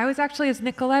different. I was actually, as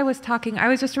Nikolai was talking, I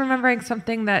was just remembering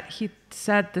something that he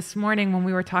said this morning when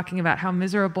we were talking about how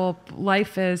miserable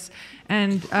life is,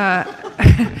 and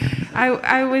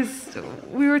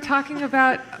we were talking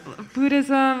about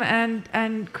Buddhism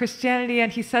and Christianity,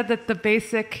 and he said that the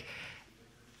basic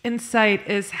insight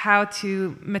is how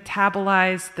to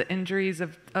metabolize the injuries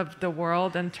of the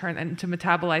world and to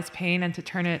metabolize pain and to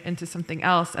turn it into something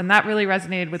else. And that really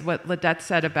resonated with what Ladette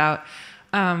said about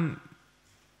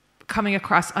coming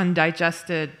across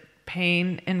undigested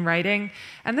pain in writing.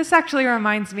 And this actually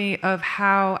reminds me of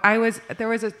how there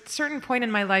was a certain point in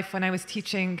my life when I was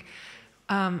teaching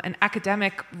an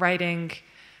academic writing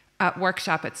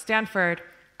workshop at Stanford.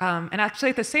 And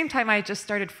actually, at the same time, I had just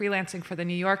started freelancing for The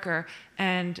New Yorker.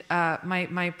 And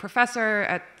my professor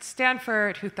at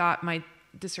Stanford, who thought my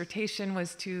dissertation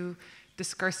was too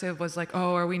discursive, was like,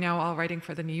 oh, are we now all writing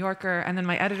for The New Yorker? And then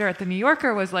my editor at The New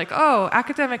Yorker was like, oh,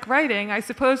 academic writing, I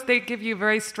suppose they give you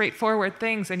very straightforward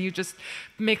things, and you just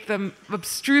make them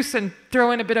abstruse and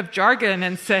throw in a bit of jargon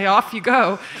and say, off you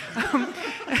go.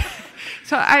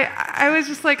 So I was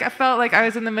just like, I felt like I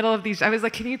was in the middle of these. I was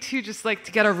like, can you two just like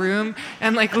to get a room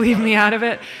and like leave me out of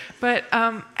it? But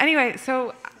anyway,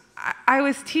 so I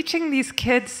was teaching these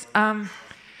kids.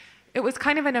 It was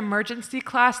kind of an emergency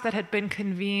class that had been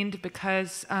convened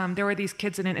because there were these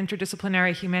kids in an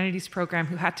interdisciplinary humanities program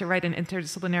who had to write an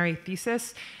interdisciplinary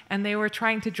thesis, and they were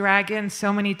trying to drag in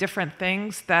so many different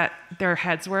things that their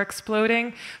heads were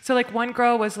exploding. So like one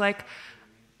girl was like,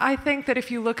 I think that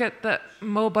if you look at the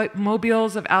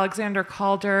mobiles of Alexander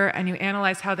Calder and you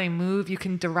analyze how they move, you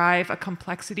can derive a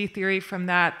complexity theory from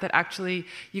that actually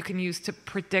you can use to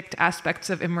predict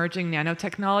aspects of emerging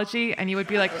nanotechnology. And you would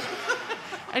be like,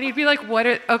 what's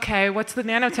the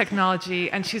nanotechnology?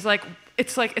 And she's like,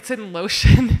 it's in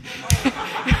lotion.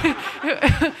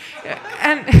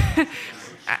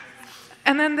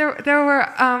 and then there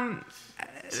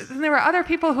were other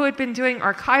people who had been doing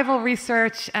archival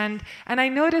research, and I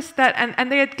noticed that,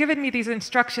 and they had given me these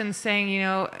instructions saying,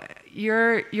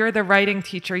 you're the writing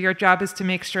teacher. Your job is to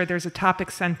make sure there's a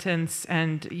topic sentence,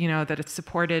 and that it's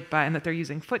supported by, and that they're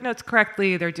using footnotes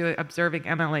correctly. They're observing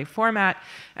MLA format,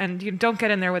 and you don't get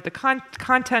in there with the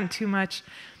content too much.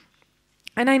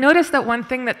 And I noticed that one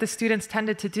thing that the students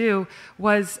tended to do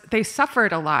was they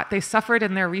suffered a lot. They suffered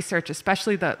in their research,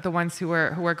 especially the ones who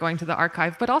were going to the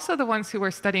archive, but also the ones who were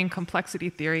studying complexity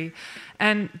theory.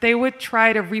 And they would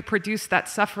try to reproduce that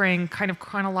suffering kind of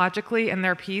chronologically in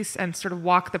their piece and sort of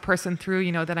walk the person through,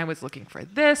 you know, then I was looking for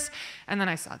this, and then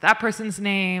I saw that person's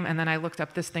name, and then I looked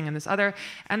up this thing and this other.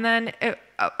 And then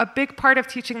a big part of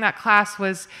teaching that class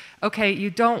was, okay, you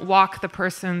don't walk the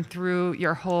person through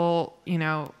your whole, you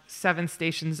know, 7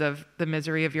 stations of the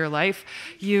misery of your life.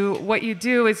 What you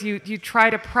do is you try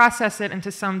to process it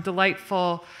into some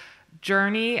delightful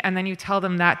journey, and then you tell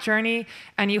them that journey,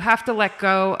 and you have to let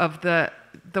go of the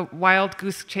wild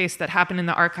goose chase that happened in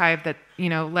the archive that, you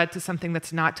know, led to something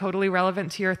that's not totally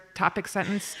relevant to your topic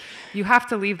sentence. You have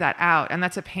to leave that out, and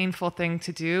that's a painful thing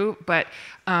to do, but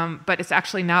it's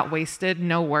actually not wasted.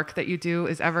 No work that you do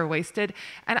is ever wasted.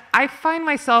 And I find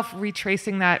myself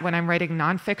retracing that when I'm writing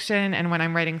nonfiction and when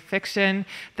I'm writing fiction,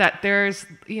 that there's,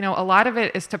 you know, a lot of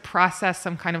it is to process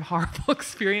some kind of horrible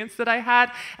experience that I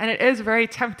had, and it is very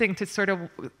tempting to sort of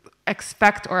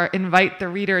expect or invite the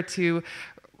reader to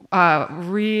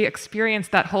re-experience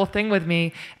that whole thing with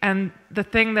me. And the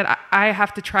thing that I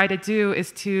have to try to do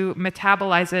is to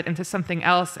metabolize it into something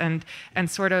else and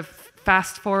sort of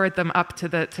fast forward them up to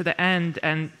the end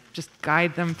and just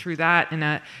guide them through that in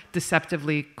a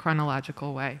deceptively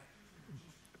chronological way.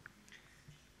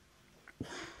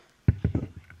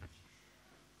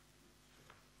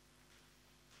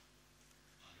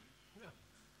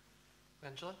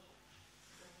 Angela?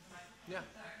 Yeah.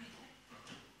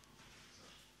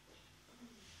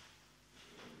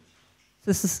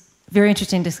 This is a very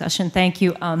interesting discussion. Thank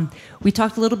you. We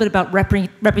talked a little bit about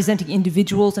representing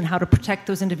individuals and how to protect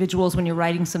those individuals when you're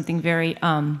writing something very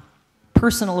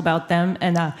personal about them.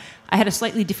 And I had a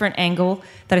slightly different angle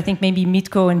that I think maybe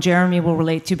Mitko and Jeremy will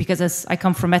relate to, because as I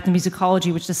come from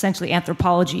ethnomusicology, which is essentially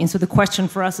anthropology. And so the question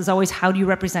for us is always, how do you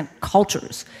represent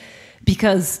cultures?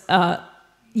 Because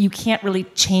you can't really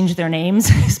change their names,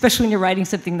 especially when you're writing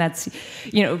something that's,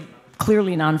 you know,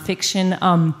 clearly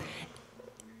nonfiction.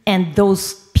 And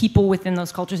those people within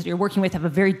those cultures that you're working with have a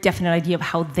very definite idea of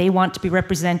how they want to be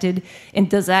represented. And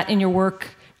does that in your work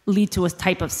lead to a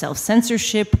type of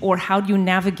self-censorship, or how do you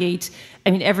navigate?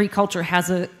 I mean, every culture has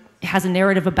a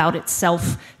narrative about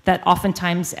itself that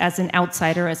oftentimes, as an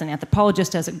outsider, as an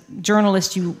anthropologist, as a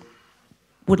journalist, you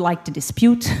would like to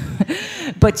dispute,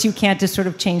 but you can't just sort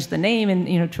of change the name and,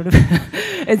 you know, sort of.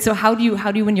 And so how do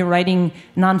you, when you're writing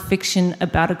nonfiction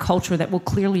about a culture that will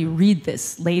clearly read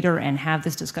this later and have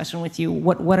this discussion with you,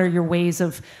 what are your ways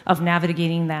of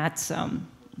navigating that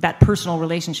that personal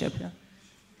relationship? Can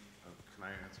I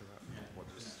answer that?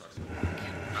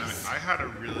 I mean, I had a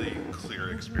really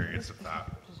clear experience of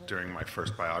that during my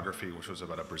first biography, which was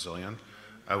about a Brazilian,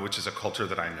 which is a culture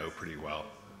that I know pretty well,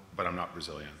 but I'm not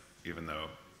Brazilian, even though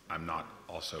I'm not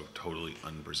also totally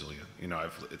un-Brazilian. You know,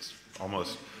 it's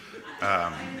almost,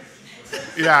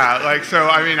 yeah, like, so,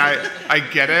 I mean, I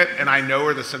get it, and I know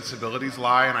where the sensibilities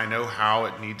lie, and I know how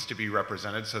it needs to be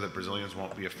represented so that Brazilians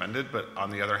won't be offended, but on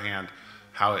the other hand,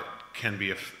 how it can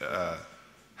be,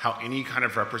 how any kind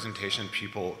of representation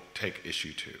people take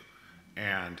issue to.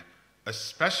 And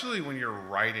especially when you're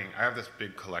writing, I have this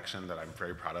big collection that I'm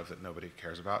very proud of that nobody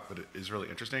cares about, but it is really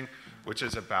interesting, which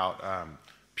is about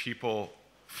people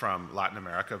from Latin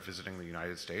America visiting the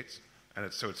United States. And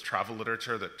it's travel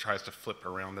literature that tries to flip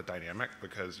around the dynamic,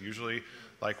 because usually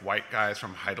like white guys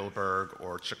from Heidelberg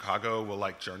or Chicago will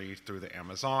like journey through the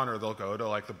Amazon, or they'll go to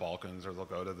like the Balkans, or they'll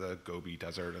go to the Gobi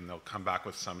Desert, and they'll come back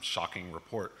with some shocking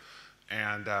report.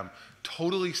 And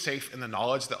totally safe in the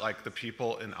knowledge that like the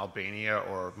people in Albania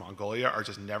or Mongolia are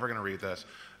just never gonna read this.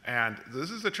 And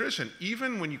this is the tradition.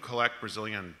 Even when you collect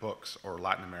Brazilian books or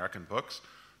Latin American books,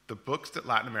 the books that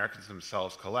Latin Americans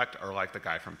themselves collect are like the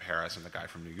guy from Paris and the guy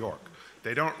from New York.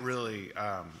 They don't really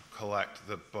collect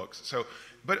the books. So,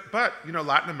 but you know,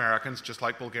 Latin Americans, just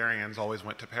like Bulgarians, always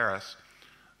went to Paris.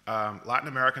 Latin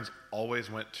Americans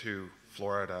always went to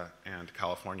Florida and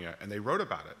California, and they wrote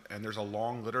about it. And there's a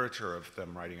long literature of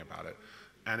them writing about it.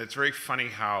 And it's very funny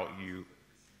how you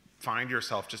find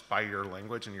yourself, just by your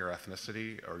language and your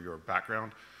ethnicity or your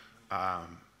background,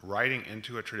 writing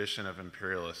into a tradition of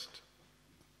imperialist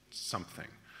something.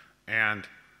 And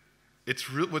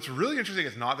what's really interesting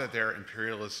is not that they're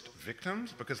imperialist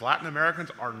victims, because Latin Americans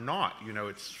are not. You know,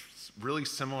 it's really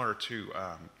similar to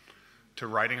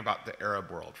writing about the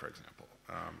Arab world, for example,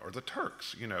 or the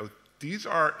Turks. You know, these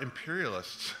are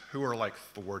imperialists who are like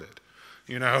thwarted.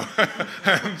 you know?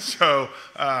 And so,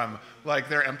 like,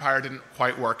 their empire didn't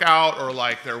quite work out, or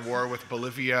like their war with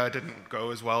Bolivia didn't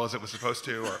go as well as it was supposed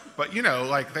to, but you know,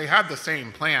 like, they had the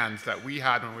same plans that we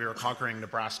had when we were conquering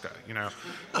Nebraska, you know?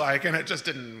 Like, and it just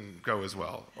didn't go as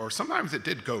well. Or sometimes it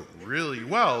did go really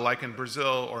well, like in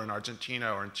Brazil or in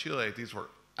Argentina or in Chile. These were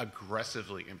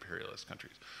aggressively imperialist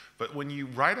countries. But when you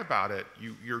write about it,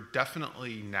 you're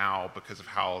definitely now, because of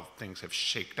how things have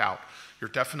shaked out, you're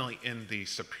definitely in the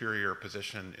superior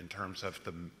position in terms of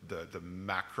the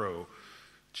macro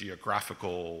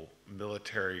geographical,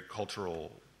 military,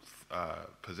 cultural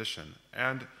position.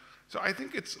 And so I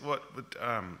think it's what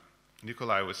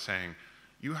Nikolai was saying.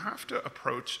 You have to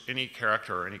approach any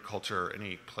character, any culture,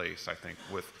 any place, I think,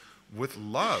 with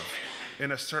love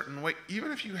in a certain way,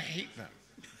 even if you hate them.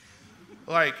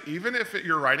 Like, even if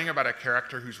you're writing about a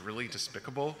character who's really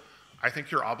despicable, I think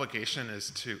your obligation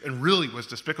is to, and really was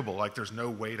despicable, like there's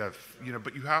no way to, you know,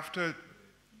 but you have to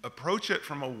approach it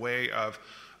from a way of,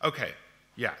 okay,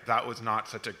 yeah, that was not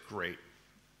such a great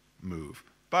move,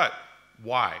 but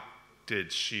why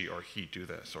did she or he do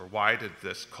this? Or why did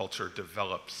this culture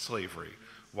develop slavery?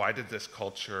 Why did this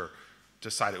culture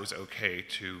decide it was okay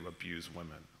to abuse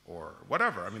women? Or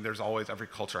whatever. I mean, there's always, every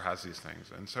culture has these things.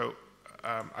 And so,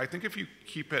 I think if you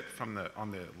keep it on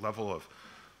the level of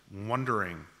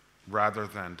wondering rather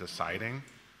than deciding,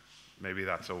 maybe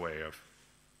that's a way of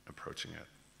approaching it.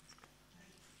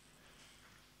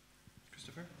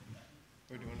 Christopher?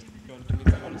 Or do you want to go on to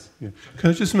Nikolai? Yeah.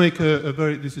 Can I just make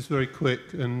this is very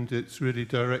quick, and it's really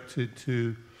directed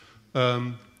to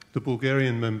the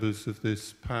Bulgarian members of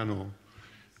this panel.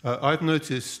 I've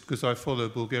noticed, because I follow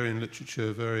Bulgarian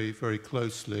literature very, very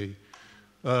closely,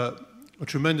 a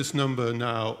tremendous number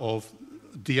now of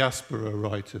diaspora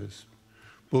writers,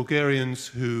 Bulgarians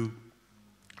who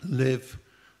live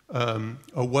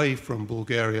away from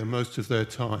Bulgaria most of their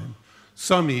time.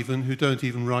 Some even who don't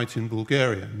even write in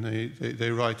Bulgarian. They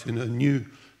write in a new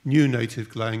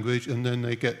native language, and then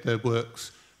they get their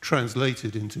works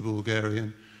translated into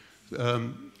Bulgarian.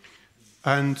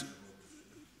 And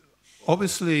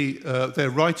obviously, they're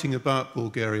writing about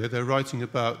Bulgaria, they're writing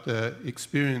about their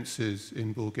experiences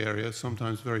in Bulgaria,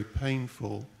 sometimes very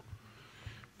painful.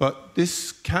 But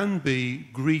this can be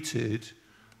greeted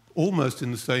almost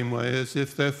in the same way as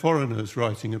if they're foreigners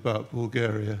writing about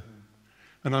Bulgaria.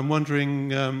 And I'm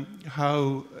wondering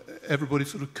how everybody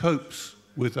sort of copes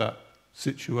with that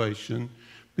situation,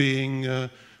 being,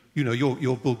 you know,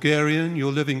 you're Bulgarian,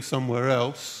 you're living somewhere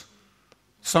else,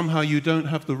 somehow you don't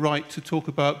have the right to talk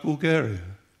about Bulgaria,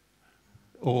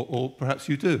 or perhaps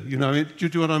you do. You know,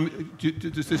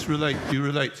 does this relate? Do you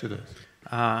relate to this?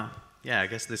 Yeah, I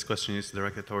guess this question is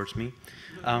directed towards me.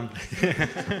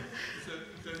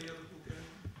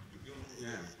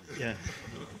 Yeah.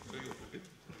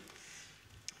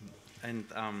 And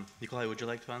Nikolai, would you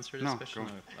like to answer this question?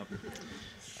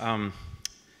 No.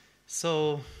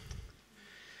 So.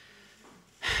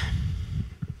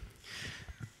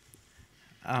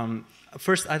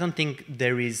 First, I don't think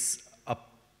there is a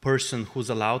person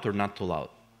who's allowed or not allowed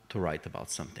to write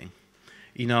about something.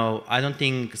 You know, I don't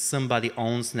think somebody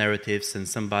owns narratives and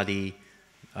somebody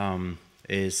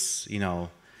is, you know,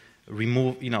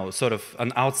 removed, you know, sort of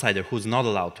an outsider who's not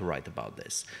allowed to write about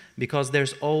this. Because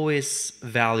there's always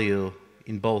value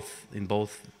in both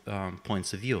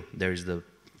points of view. There is the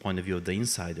point of view of the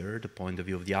insider, the point of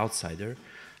view of the outsider.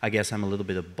 I guess I'm a little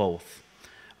bit of both.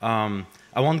 I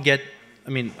won't get, I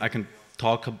mean, I can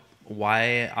talk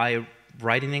why I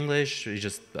write in English. It's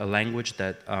just a language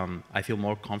that I feel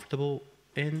more comfortable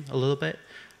in a little bit.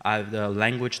 The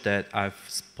language that I've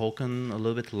spoken a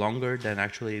little bit longer than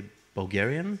actually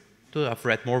Bulgarian. I've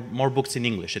read more books in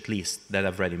English, at least, that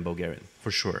I've read in Bulgarian,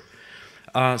 for sure.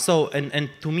 And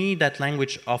to me, that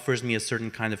language offers me a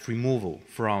certain kind of removal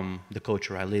from the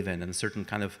culture I live in, and a certain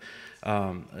kind of,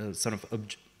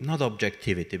 not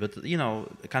objectivity, but, you know,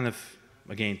 kind of,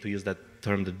 again, to use that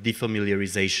term, the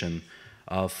defamiliarization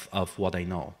of what I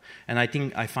know. And I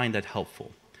think I find that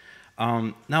helpful.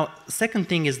 Now, second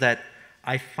thing is that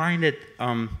I find it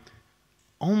I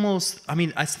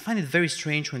find it very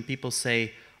strange when people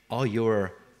say, oh,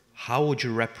 how would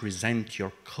you represent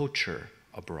your culture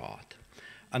abroad?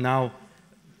 And now,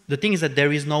 the thing is that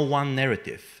there is no one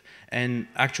narrative. And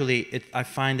actually, I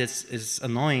find it's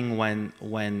annoying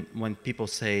when people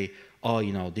say, oh,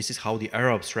 you know, this is how the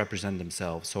Arabs represent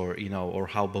themselves, or, you know, or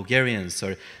how Bulgarians,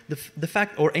 or the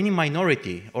fact, or any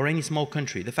minority, or any small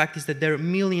country. The fact is that there are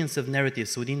millions of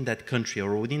narratives within that country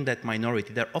or within that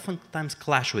minority that oftentimes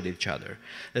clash with each other,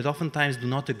 that oftentimes do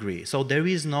not agree. So there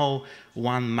is no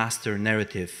one master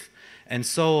narrative. And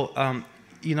so,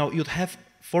 you know, you'd have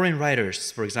foreign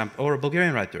writers, for example, or a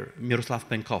Bulgarian writer, Miroslav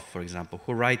Penkov, for example,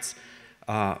 who writes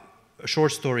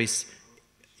short stories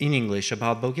in English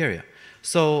about Bulgaria.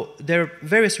 So there are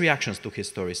various reactions to his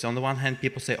stories. On the one hand,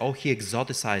 people say, oh, he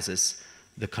exoticizes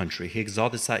the country.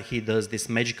 He does this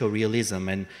magical realism,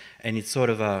 and it's sort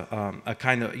of a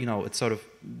kind of, it sort of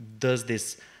does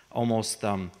this almost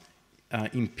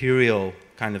imperial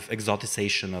kind of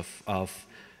exoticization of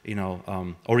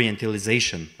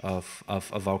orientalization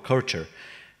of our culture.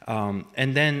 And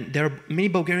then there are many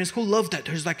Bulgarians who love that.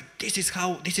 There's like, this is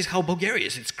how Bulgaria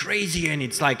is. It's crazy, and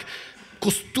it's like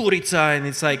Kusturica, and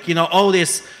it's like,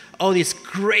 all these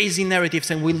crazy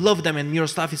narratives, and we love them, and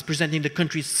Miroslav is presenting the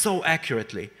country so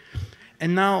accurately.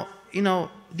 And now,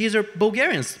 these are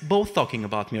Bulgarians both talking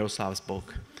about Miroslav's book.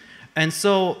 And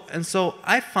so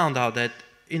I found out that,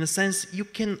 in a sense, you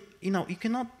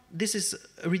cannot, this is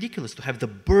ridiculous to have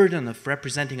the burden of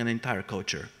representing an entire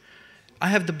culture. I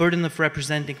have the burden of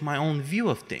representing my own view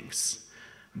of things.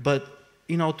 But,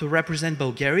 to represent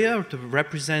Bulgaria, or to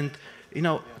represent,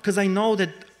 because I know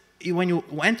that when you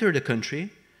enter the country,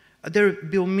 there will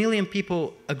be a million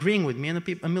people agreeing with me and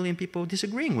a million people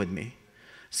disagreeing with me.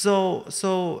 So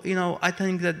I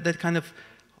think that kind of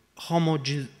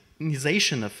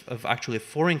homogenization of actually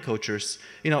foreign cultures,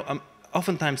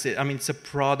 oftentimes, it's a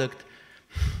product,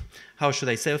 how should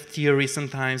I say, of theory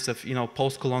sometimes, of,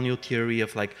 post-colonial theory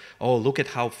of like, oh, look at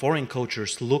how foreign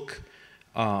cultures look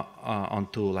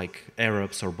onto like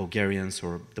Arabs or Bulgarians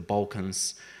or the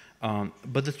Balkans.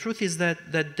 But the truth is that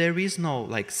there is no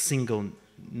like single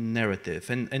narrative,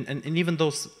 and even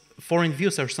those foreign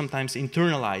views are sometimes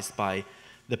internalized by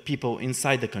the people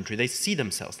inside the country. They see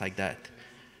themselves like that,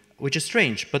 which is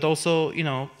strange. But also,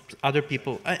 other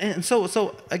people, and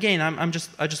so again,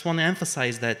 I just want to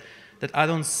emphasize that I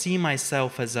don't see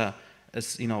myself as a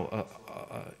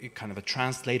kind of a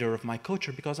translator of my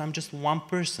culture, because I'm just one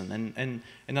person, and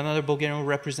another Bulgarian will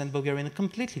represent Bulgaria in a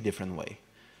completely different way.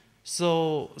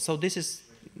 So this is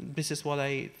what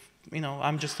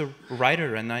I'm just a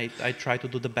writer, and I try to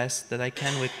do the best that I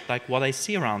can with like what I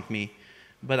see around me,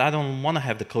 but I don't want to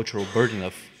have the cultural burden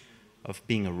of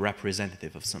being a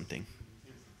representative of something.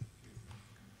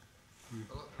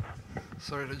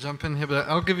 Sorry to jump in here, but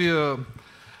I'll give you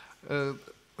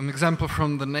an example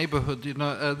from the neighborhood.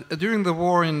 During the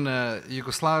war in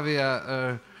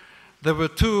Yugoslavia, there were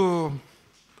two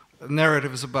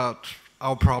narratives about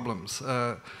our problems.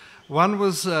 One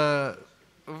was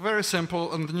very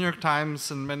simple, and the New York Times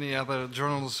and many other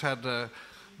journals had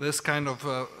this kind of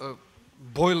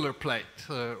boilerplate.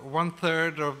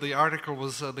 1/3 of the article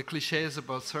was the cliches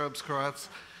about Serbs, Croats,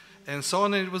 and so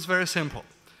on, and it was very simple.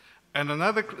 And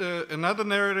another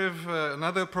narrative,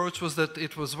 another approach was that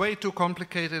it was way too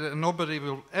complicated and nobody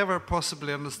will ever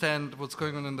possibly understand what's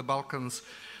going on in the Balkans.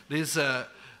 These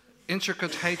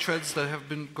intricate hatreds that have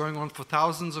been going on for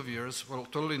thousands of years, well,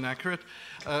 totally inaccurate,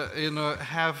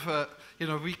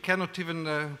 we cannot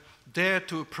even dare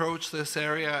to approach this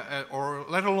area, or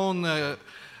let alone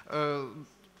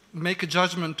make a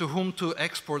judgment to whom to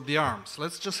export the arms.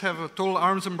 Let's just have a total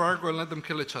arms embargo and let them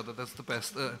kill each other. That's the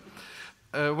best.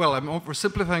 Well, I'm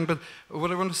oversimplifying, but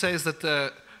what I want to say is that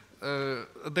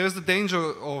there's the danger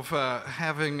of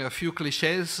having a few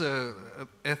cliches,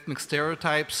 ethnic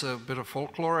stereotypes, a bit of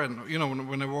folklore, and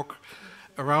when I walk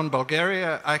around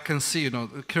Bulgaria, I can see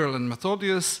Cyril and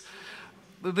Methodius.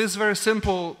 These very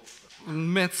simple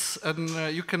myths, and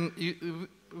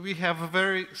we have a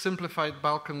very simplified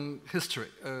Balkan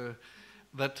history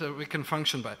that we can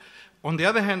function by. On the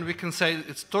other hand, we can say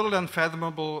it's totally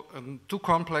unfathomable and too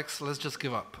complex, let's just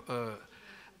give up.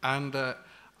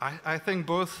 I think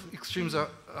both extremes are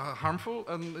harmful,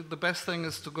 and the best thing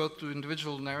is to go to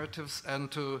individual narratives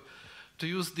and to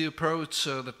use the approach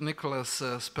that Nicholas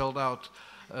spelled out,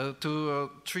 to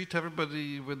treat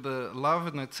everybody with love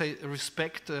and I'd say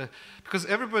respect, because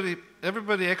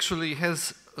everybody actually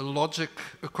has a logic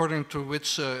according to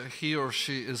which he or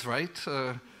she is right.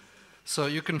 So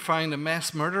you can find a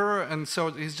mass murderer, and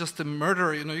so he's just a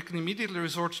murderer. You can immediately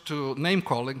resort to name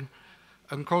calling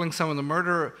and calling someone a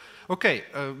murderer. Okay,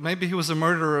 maybe he was a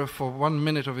murderer for 1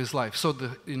 minute of his life. So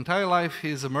the entire life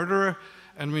he's a murderer,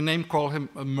 and we name call him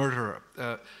a murderer.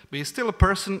 But he's still a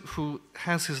person who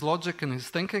has his logic and his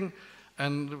thinking,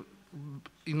 and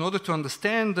in order to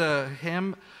understand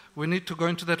him, we need to go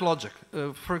into that logic.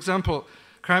 For example,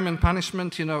 Crime and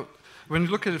Punishment, when you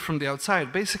look at it from the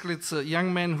outside, basically it's a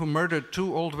young man who murdered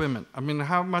 2 old women. I mean,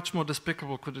 how much more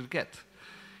despicable could it get?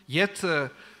 Yet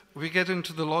we get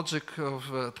into the logic of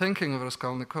thinking of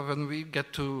Raskolnikov, and we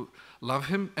get to love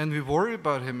him, and we worry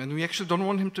about him, and we actually don't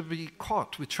want him to be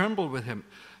caught. We tremble with him,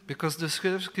 because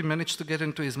Dostoevsky managed to get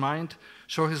into his mind,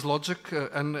 show his logic,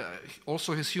 and also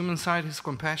his human side, his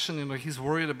compassion. You know, he's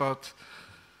worried about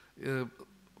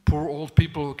poor old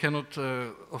people who cannot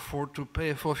afford to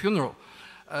pay for a funeral,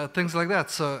 things like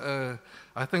that. So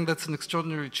I think that's an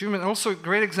extraordinary achievement. Also, a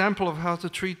great example of how to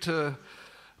treat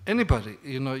anybody.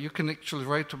 You know, you can actually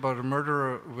write about a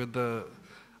murderer with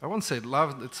I won't say love,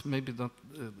 it's maybe not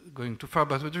going too far,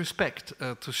 but with respect,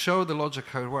 to show the logic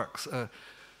how it works.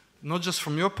 Not just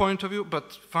from your point of view, but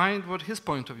find what his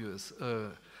point of view is.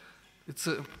 It's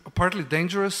partly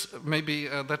dangerous, maybe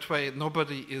that way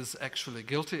nobody is actually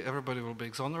guilty, everybody will be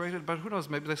exonerated, but who knows,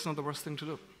 maybe that's not the worst thing to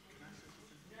do.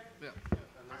 Yeah.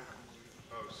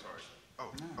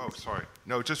 Oh, sorry.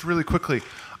 No, just really quickly,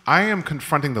 I am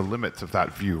confronting the limits of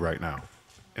that view right now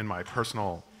in my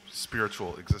personal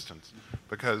spiritual existence,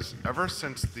 because ever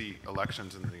since the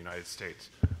elections in the United States,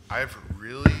 I've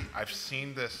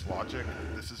seen this logic.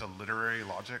 This is a literary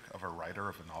logic of a writer,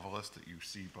 of a novelist, that you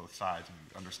see both sides and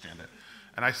you understand it.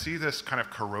 And I see this kind of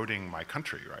corroding my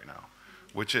country right now,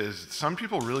 which is some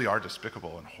people really are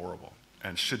despicable and horrible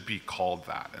and should be called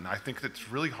that. And I think it's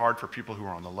really hard for people who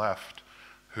are on the left,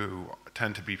 who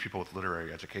tend to be people with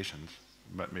literary educations,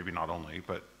 but maybe not only,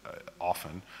 but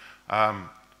often,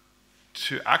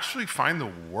 to actually find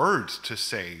the words to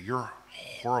say, you're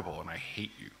horrible and I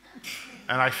hate you.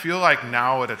 And I feel like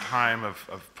now at a time of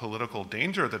political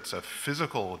danger that's a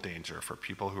physical danger for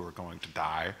people who are going to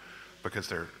die because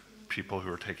they're people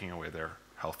who are taking away their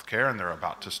health care and they're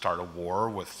about to start a war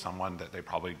with someone that they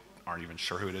probably aren't even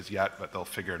sure who it is yet, but they'll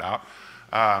figure it out.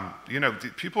 You know,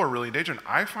 people are really in danger, and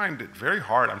I find it very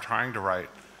hard. I'm trying to write,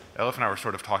 Elif and I were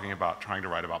sort of talking about trying to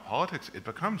write about politics. It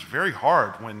becomes very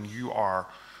hard when you are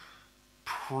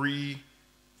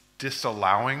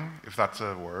disallowing, if that's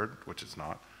a word, which it's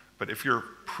not, but if you're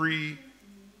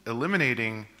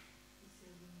eliminating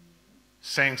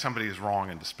saying somebody is wrong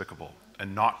and despicable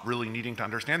and not really needing to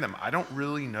understand them, I don't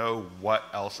really know what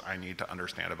else I need to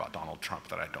understand about Donald Trump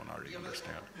that I don't already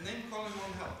understand. Name calling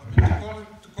won't help. I mean,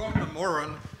 to call him a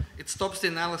moron, it stops the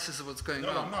analysis of what's going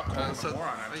on. No, I'm not calling him a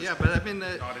moron. I'm just but I mean,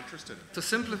 not interested.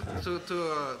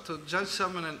 To judge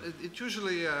someone, and it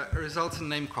usually results in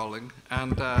name calling,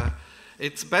 and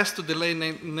it's best to delay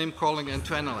name calling and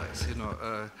to analyze. You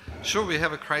know, sure, we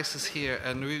have a crisis here,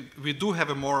 and we do have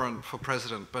a moron for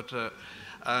president, but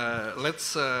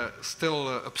let's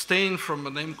still abstain from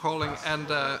name calling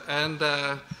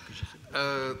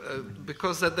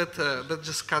because that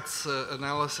just cuts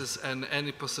analysis and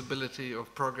any possibility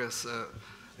of progress.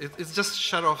 It's just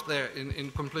shut off there in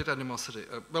complete animosity.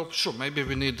 Well, sure, maybe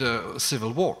we need a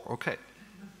civil war. Okay.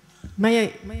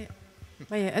 May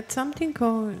I add something,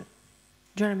 or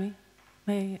Jeremy?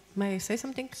 May I say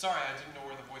something? Sorry, I didn't know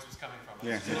where the voice was coming from.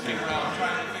 Yeah. I'm looking around,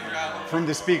 trying to figure out. From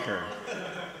the speaker.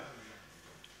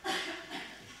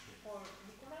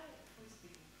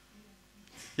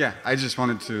 Yeah, I just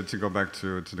wanted to go back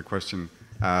to the question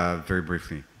very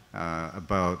briefly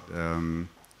about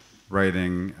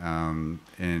writing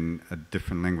in a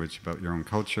different language about your own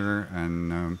culture.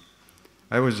 And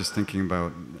I was just thinking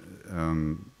about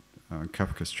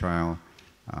Kafka's Trial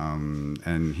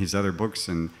and his other books.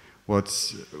 And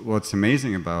what's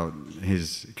amazing about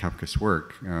Kafka's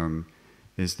work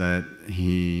is that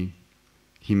he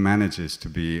manages to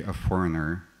be a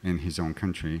foreigner in his own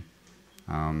country.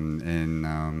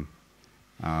 In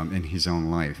his own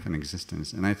life and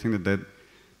existence, and I think that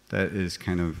is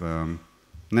kind of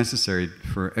necessary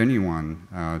for anyone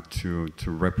to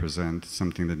represent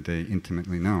something that they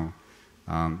intimately know.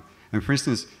 And for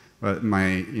instance,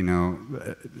 my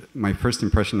first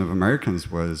impression of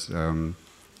Americans was when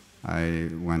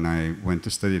I went to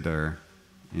study there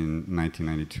in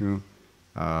 1992.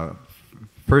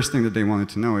 First thing that they wanted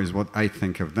to know is what I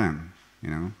think of them.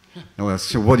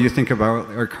 So what do you think about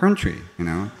our country,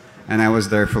 And I was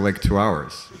there for like 2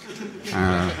 hours.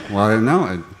 Well,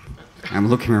 no, I'm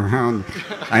looking around.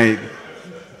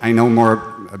 I know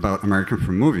more about America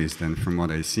from movies than from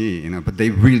what I see, but they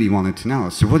really wanted to know.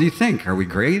 So what do you think? Are we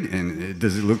great? And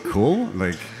does it look cool?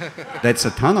 Like, that's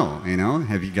a tunnel,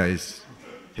 Have you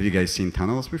guys seen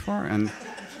tunnels before?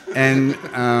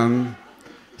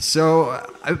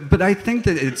 But I think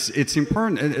that it's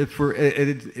important.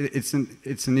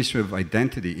 It's an issue of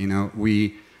identity.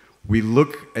 We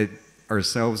look at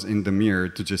ourselves in the mirror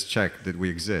to just check that we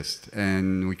exist,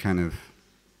 and we kind of,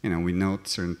 we note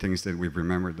certain things that we've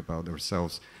remembered about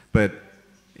ourselves. But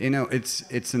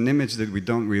it's an image that we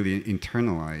don't really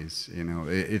internalize.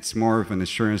 It's more of an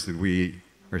assurance that we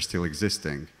are still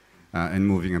existing and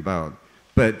moving about.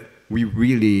 But we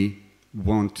really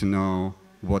want to know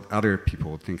what other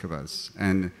people think of us.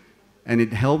 And and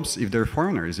it helps if they're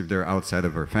foreigners, if they're outside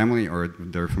of our family or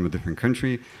they're from a different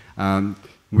country.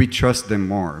 We trust them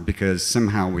more because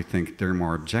somehow we think they're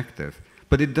more objective.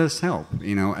 But it does help,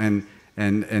 you know,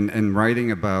 and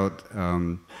writing about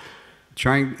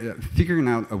figuring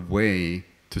out a way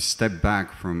to step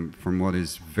back from what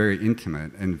is very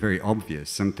intimate and very obvious,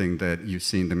 something that you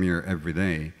see in the mirror every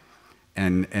day,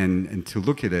 and to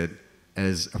look at it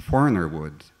as a foreigner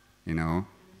would, you know.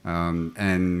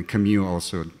 And Camus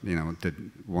also, you know,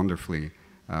 did wonderfully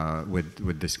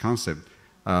with this concept.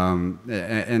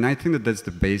 And I think that that's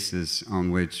the basis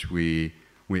on which we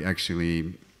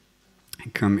actually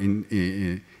come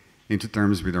into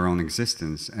terms with our own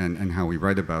existence and how we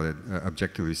write about it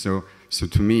objectively. So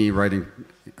to me, writing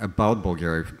about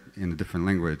Bulgaria in a different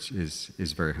language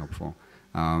is very helpful.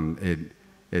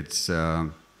 It's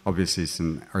obviously it's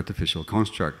an artificial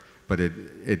construct, but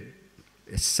it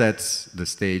sets the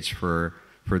stage for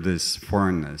this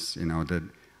foreignness, you know, that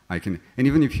I can, and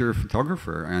even if you're a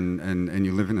photographer and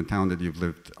you live in a town that you've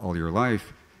lived all your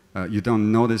life, you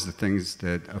don't notice the things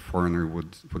that a foreigner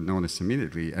would notice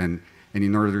immediately. And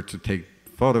in order to take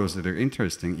photos that are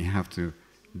interesting, you have to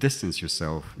distance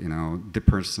yourself, you know,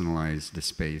 depersonalize the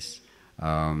space,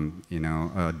 you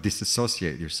know,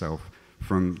 disassociate yourself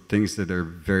from things that are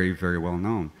very, very well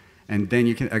known. And then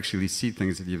you can actually see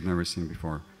things that you've never seen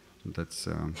before. That's...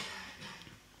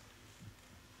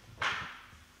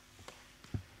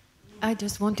 I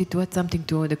just wanted to add something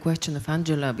to the question of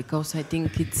Angela, because I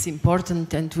think it's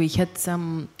important, and we had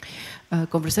some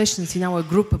conversations in our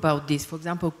group about this. For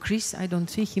example, Chris, I don't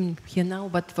see him here now,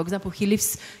 but for example,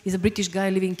 he's a British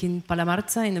guy living in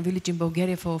Palamarca, in a village in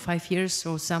Bulgaria for 5 years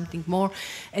or something more,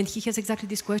 and he has exactly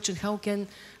this question: how can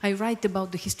I write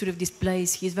about the history of this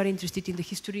place? He's very interested in the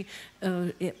history.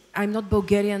 I'm not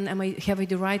Bulgarian, have I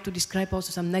the right to describe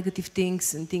also some negative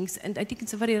things? And I think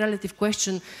it's a very relative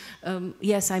question.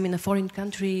 Yes, I'm in a foreign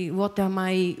country, what are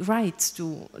my rights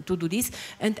to do this?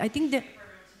 And I think that...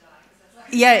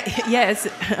 Yeah, yes.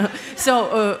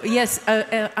 So, yes,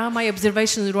 are my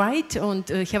observations right, and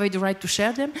have I the right to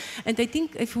share them? And I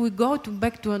think if we go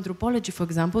back to anthropology, for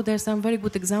example, there are some very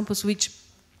good examples which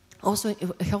also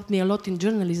helped me a lot in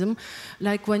journalism.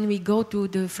 Like when we go to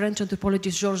the French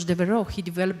anthropologist Georges Devereux, he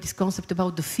developed this concept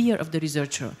about the fear of the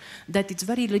researcher, that it's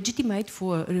very legitimate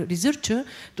for a researcher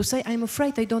to say, I'm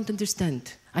afraid I don't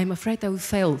understand. I'm afraid I will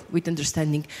fail with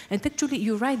understanding. And actually,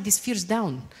 you write these fears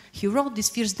down. He wrote these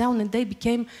fears down, and they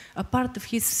became a part of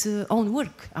his own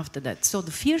work after that. So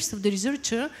the fears of the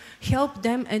researcher help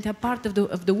them and are part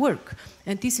of the work.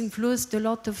 And this influenced a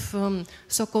lot of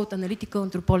so-called analytical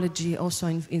anthropology, also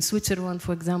in Switzerland,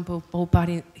 for example. Paul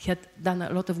Parry had done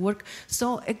a lot of work.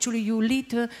 So actually, you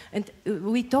lead, and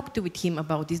we talked with him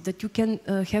about this, that you can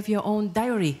have your own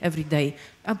diary every day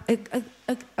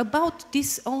about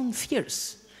these own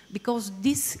fears. Because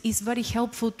this is very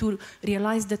helpful to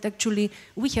realize that actually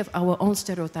we have our own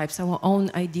stereotypes, our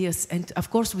own ideas, and of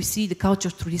course we see the culture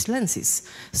through these lenses.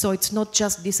 So it's not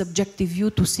just this objective view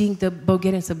to seeing the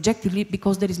Bulgarians objectively,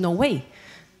 because there is no way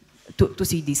to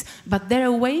see this. But there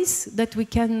are ways that we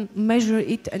can measure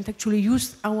it and actually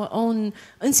use our own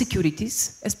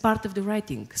insecurities as part of the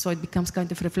writing. So it becomes kind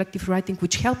of reflective writing,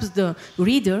 which helps the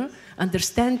reader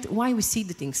understand why we see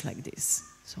the things like this.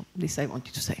 So this I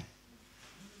wanted to say.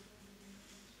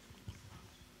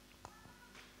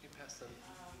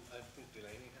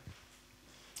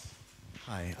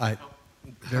 Hi,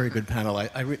 very good panel.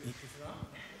 It's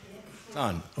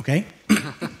on, okay?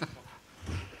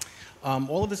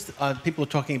 All of this, people are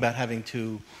talking about having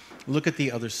to look at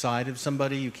the other side of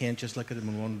somebody. You can't just look at them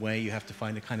in one way. You have to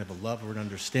find a kind of a love or an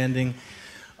understanding.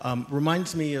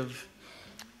 Reminds me of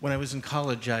when I was in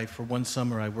college, for one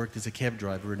summer, I worked as a cab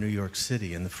driver in New York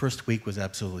City, and the first week was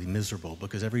absolutely miserable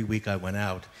because every week I went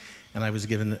out and I was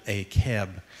given a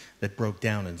cab that broke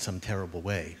down in some terrible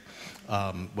way.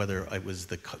 Whether it was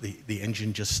the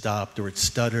engine just stopped, or it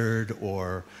stuttered,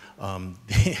 or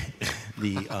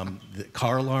the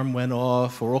car alarm went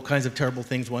off, or all kinds of terrible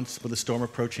things. Once with a storm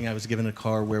approaching, I was given a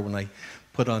car where when I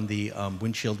put on the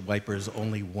windshield wipers,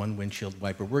 only one windshield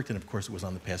wiper worked, and of course it was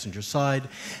on the passenger side.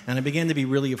 And I began to be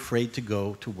really afraid to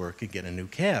go to work and get a new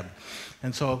cab.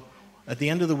 And so at the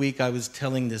end of the week, I was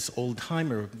telling this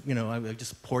old-timer, you know, I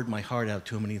just poured my heart out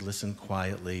to him, and he listened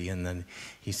quietly, and then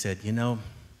he said, you know,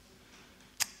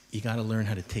 you got to learn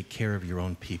how to take care of your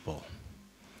own people.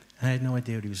 And I had no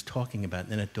idea what he was talking about.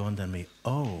 And then it dawned on me,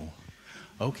 oh,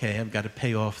 okay, I've got to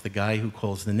pay off the guy who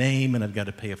calls the name, and I've got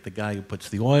to pay off the guy who puts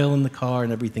the oil in the car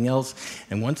and everything else.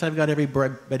 And once I've got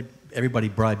everybody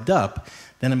bribed up,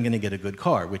 then I'm going to get a good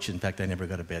car, which in fact I never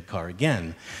got a bad car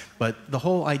again. But the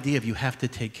whole idea of you have to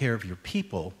take care of your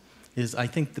people is, I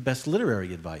think, the best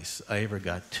literary advice I ever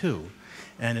got, too.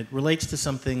 And it relates to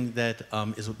something that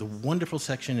is the wonderful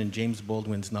section in James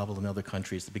Baldwin's novel Another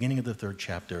Country. It's the beginning of the 3rd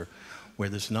chapter, where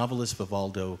this novelist,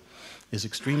 Vivaldo, is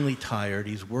extremely tired.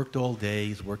 He's worked all day.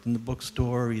 He's worked in the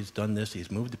bookstore. He's done this. He's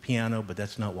moved the piano, but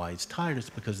that's not why he's tired. It's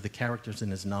because the characters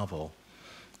in his novel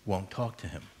won't talk to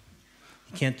him.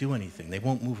 He can't do anything. They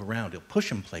won't move around. He'll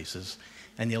push him places,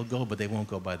 and they'll go, but they won't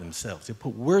go by themselves. They'll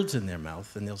put words in their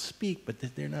mouth, and they'll speak, but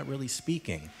they're not really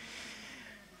speaking.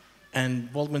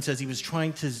 And Baldwin says he was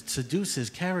trying to seduce his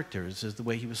characters as the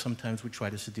way he sometimes would try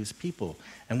to seduce people.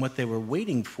 And what they were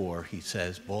waiting for, he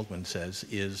says, Baldwin says,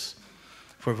 is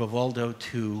for Vivaldo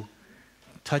to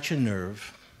touch a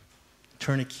nerve,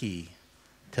 turn a key,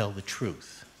 tell the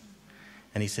truth.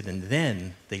 And he said, and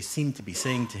then they seemed to be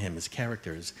saying to him, his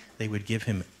characters, they would give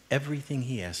him everything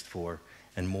he asked for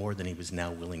and more than he was now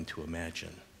willing to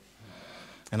imagine.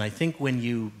 And I think when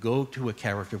you go to a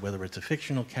character, whether it's a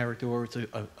fictional character or it's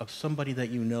somebody that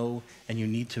you know and you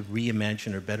need to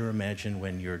reimagine or better imagine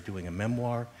when you're doing a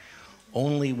memoir,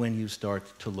 only when you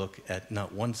start to look at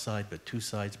not one side, but 2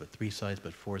 sides, but 3 sides,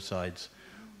 but 4 sides,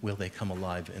 will they come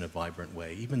alive in a vibrant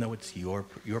way. Even though it's your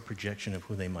projection of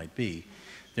who they might be,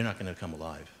 they're not going to come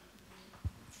alive.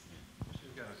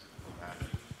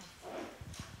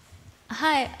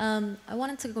 Hi, I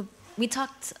wanted to go. We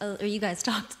talked, or you guys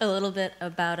talked a little bit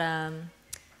about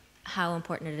how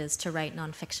important it is to write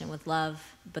nonfiction with love,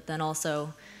 but then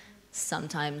also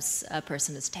sometimes a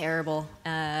person is terrible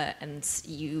and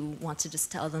you want to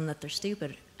just tell them that they're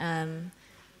stupid. And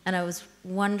I was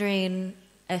wondering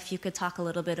if you could talk a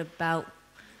little bit about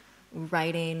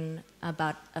writing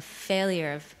about a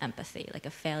failure of empathy, like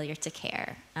a failure to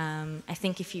care. I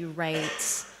think if you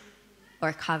write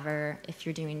or cover, if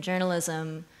you're doing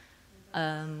journalism,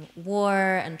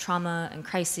 war and trauma and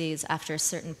crises, after a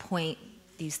certain point,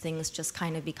 these things just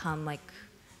kind of become like,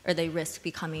 or they risk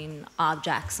becoming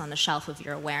objects on the shelf of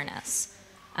your awareness.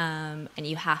 And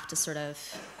you have to sort of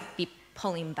be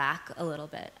pulling back a little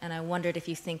bit. And I wondered if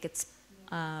you think it's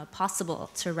possible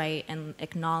to write and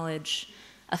acknowledge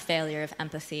a failure of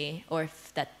empathy, or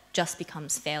if that just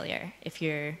becomes failure, if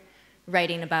you're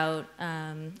writing about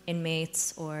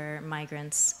inmates or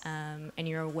migrants, and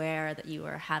you're aware that you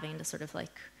are having to sort of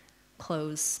like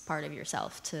close part of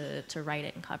yourself to write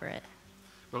it and cover it.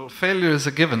 Well, failure is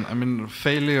a given. I mean,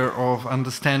 failure of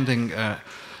understanding,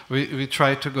 we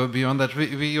try to go beyond that.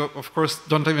 We of course,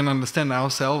 don't even understand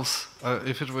ourselves.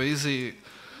 If it were easy,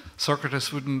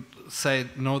 Socrates wouldn't say,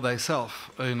 know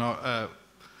thyself.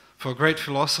 For a great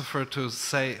philosopher to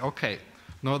say, okay,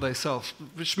 know thyself,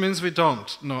 which means we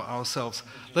don't know ourselves,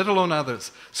 let alone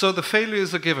others. So the failure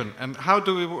is a given, and how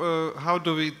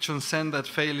do we transcend that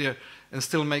failure and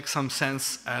still make some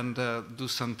sense and do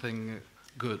something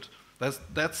good? That's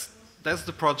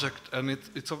the project, and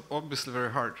it's obviously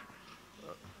very hard.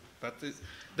 But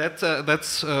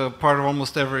that's part of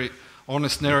almost every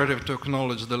honest narrative, to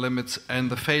acknowledge the limits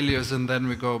and the failures, and then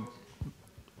we go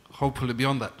hopefully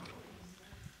beyond that.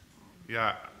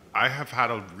 Yeah. I have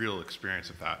had a real experience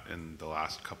of that in the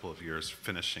last couple of years,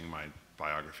 finishing my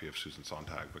biography of Susan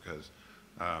Sontag, because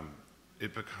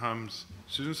it becomes,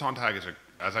 Susan Sontag is,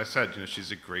 as I said,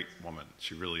 she's a great woman.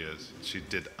 She really is. She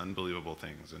did unbelievable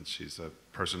things, and she's a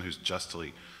person who's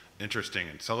justly interesting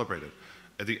and celebrated.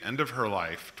 At the end of her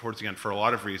life, towards the end, for a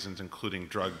lot of reasons, including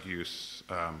drug use,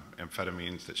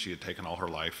 amphetamines that she had taken all her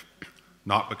life,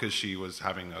 not because she was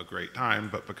having a great time,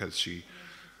 but because she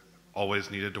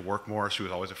always needed to work more. She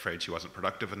was always afraid she wasn't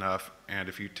productive enough. And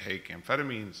if you take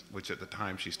amphetamines, which at the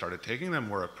time she started taking them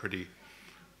were a pretty,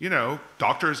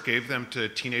 doctors gave them to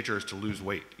teenagers to lose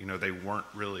weight. They weren't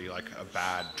really like a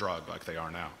bad drug like they are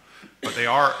now. But they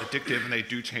are addictive, and they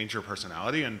do change your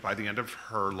personality. And by the end of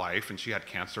her life, and she had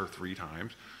cancer 3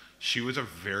 times, she was a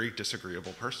very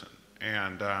disagreeable person.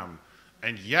 And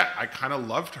yet I kind of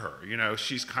loved her.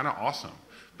 She's kind of awesome.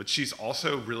 But she's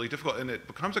also really difficult, and it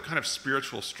becomes a kind of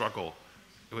spiritual struggle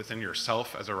within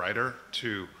yourself as a writer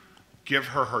to give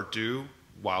her her due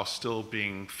while still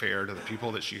being fair to the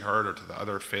people that she hurt or to the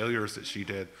other failures that she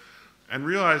did, and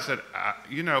realize that,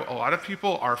 a lot of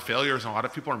people are failures and a lot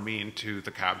of people are mean to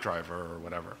the cab driver or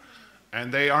whatever,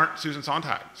 and they aren't Susan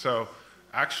Sontag. So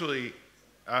actually,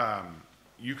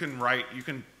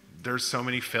 there's so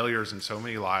many failures in so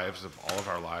many lives of all of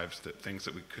our lives, that things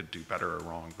that we could do better or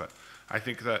wrong, but I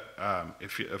think that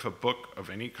if a book of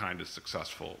any kind is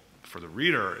successful for the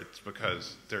reader, it's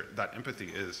because that empathy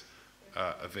is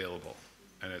available,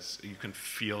 and you can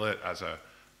feel it as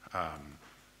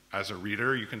a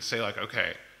reader. You can say like,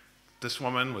 okay, this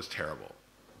woman was terrible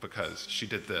because she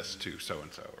did this to so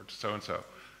and so or to so and so,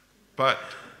 but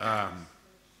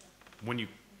when you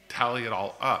tally it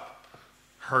all up,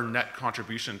 her net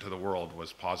contribution to the world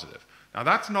was positive. Now,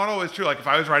 that's not always true. Like, if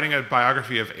I was writing a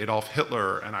biography of Adolf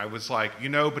Hitler, and I was like, you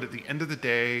know, but at the end of the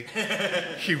day,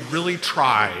 he really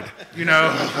tried, you know?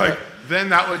 Like, then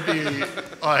that would be,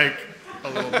 like, a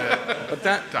little bit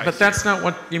But that's not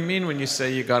what you mean when you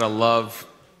say you gotta love,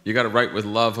 you gotta write with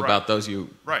love about those you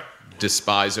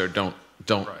despise or don't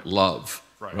love,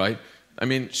 right? I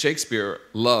mean, Shakespeare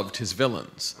loved his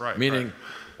villains, meaning,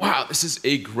 wow, this is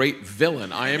a great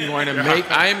villain. I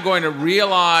am going to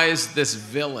realize this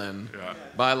villain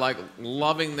by like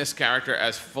loving this character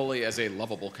as fully as a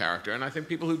lovable character. And I think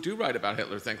people who do write about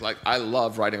Hitler think like, I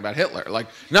love writing about Hitler. Like,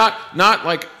 not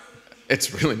like,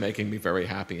 it's really making me very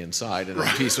happy inside and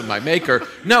at peace with my maker.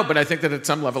 No, but I think that at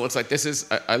some level it's like,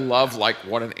 I love like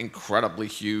what an incredibly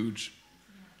huge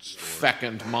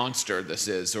fecund monster this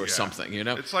is or something, you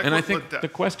know? It's like and I think the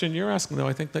question you're asking though,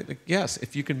 I think that, yes,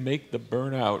 if you can make the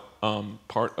burnout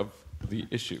part of the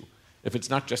issue, if it's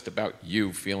not just about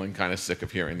you feeling kind of sick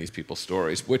of hearing these people's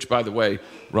stories, which by the way,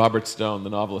 Robert Stone, the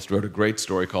novelist, wrote a great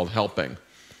story called Helping,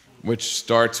 which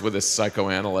starts with a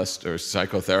psychoanalyst or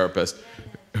psychotherapist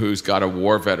who's got a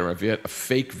war veteran, a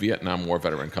fake Vietnam War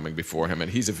veteran coming before him, and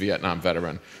he's a Vietnam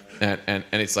veteran. And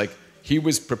it's like, he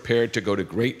was prepared to go to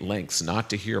great lengths not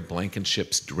to hear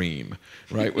Blankenship's dream,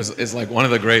 right? Is like one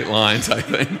of the great lines, I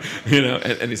think, you know,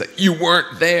 and he's like, you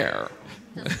weren't there.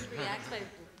 Does he react by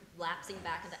lapsing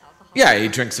back into alcohol? Yeah, he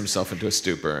drinks himself into a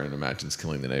stupor and imagines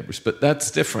killing the neighbors, but that's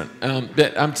different.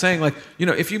 But I'm saying, like, you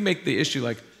know, if you make the issue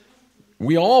like,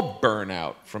 we all burn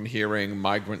out from hearing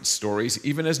migrant stories,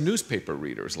 even as newspaper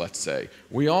readers, let's say.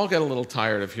 We all get a little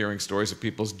tired of hearing stories of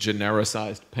people's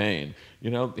genericized pain.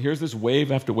 You know, here's this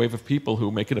wave after wave of people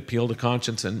who make it appeal to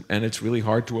conscience, and it's really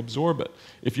hard to absorb it.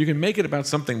 If you can make it about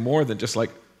something more than just like,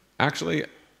 actually,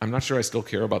 I'm not sure I still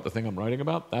care about the thing I'm writing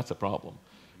about, that's a problem.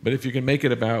 But if you can make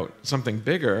it about something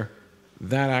bigger,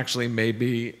 that actually may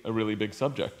be a really big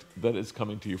subject that is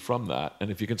coming to you from that.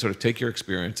 And if you can sort of take your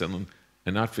experience and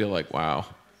not feel like, wow,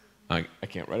 I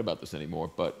can't write about this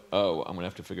anymore, but, oh, I'm going to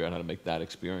have to figure out how to make that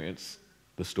experience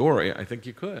the story, I think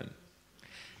you could.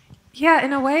 Yeah,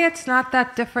 in a way, it's not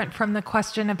that different from the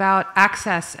question about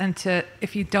access and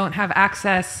if you don't have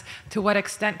access, to what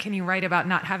extent can you write about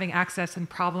not having access and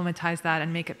problematize that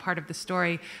and make it part of the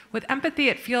story. With empathy,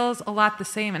 it feels a lot the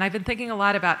same. And I've been thinking a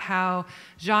lot about how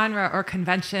genre or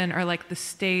convention are like the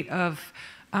state of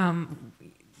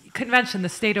convention, the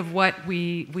state of what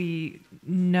we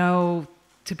know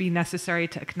to be necessary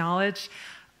to acknowledge.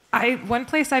 One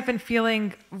place I've been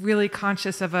feeling really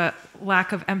conscious of a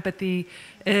lack of empathy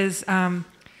is in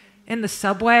the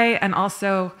subway and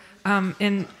also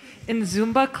in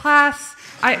Zumba class.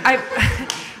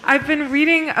 I've been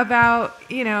reading about,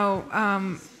 you know,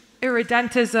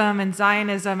 irredentism and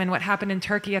Zionism and what happened in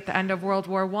Turkey at the end of World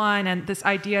War I, and this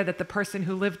idea that the person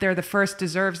who lived there the first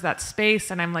deserves that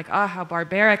space, and I'm like, oh, how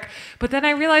barbaric. But then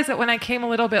I realized that when I came a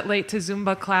little bit late to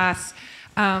Zumba class,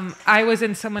 I was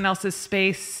in someone else's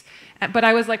space, but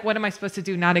I was like, what am I supposed to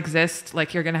do? Not exist?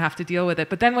 Like, you're going to have to deal with it.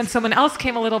 But then when someone else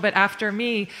came a little bit after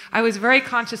me, I was very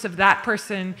conscious of that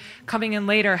person coming in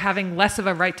later having less of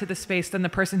a right to the space than the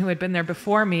person who had been there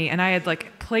before me. And I had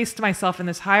like placed myself in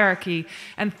this hierarchy,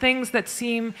 and things that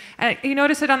seem, and you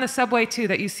notice it on the subway too,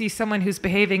 that you see someone who's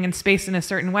behaving in space in a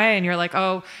certain way and you're like,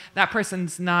 oh, that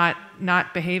person's not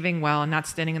behaving well and not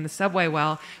standing in the subway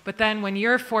well. But then when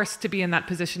you're forced to be in that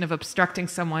position of obstructing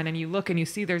someone and you look and you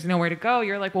see there's nowhere to go,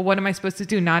 you're like, well, what am I supposed to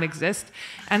do? Not exist?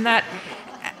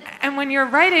 And when you're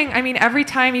writing, I mean, every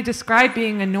time you describe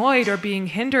being annoyed or being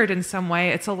hindered in some way,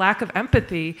 it's a lack of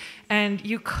empathy. And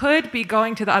you could be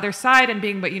going to the other side and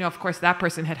being, but, you know, of course, that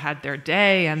person had had their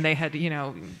day and they had, you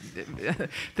know,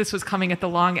 this was coming at the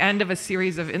long end of a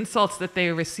series of insults that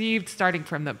they received, starting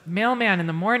from the mailman in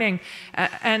the morning.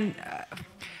 And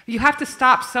you have to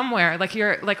stop somewhere. Like,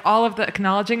 all of the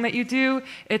acknowledging that you do,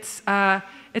 it's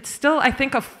still, I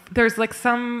think, there's like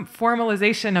some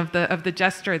formalization of the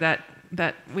gesture that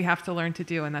we have to learn to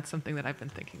do, and that's something that I've been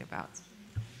thinking about.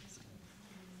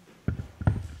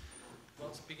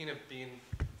 Well, speaking of being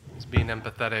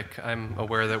empathetic, I'm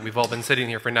aware that we've all been sitting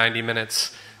here for 90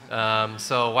 minutes.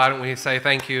 So why don't we say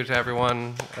thank you to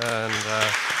everyone, and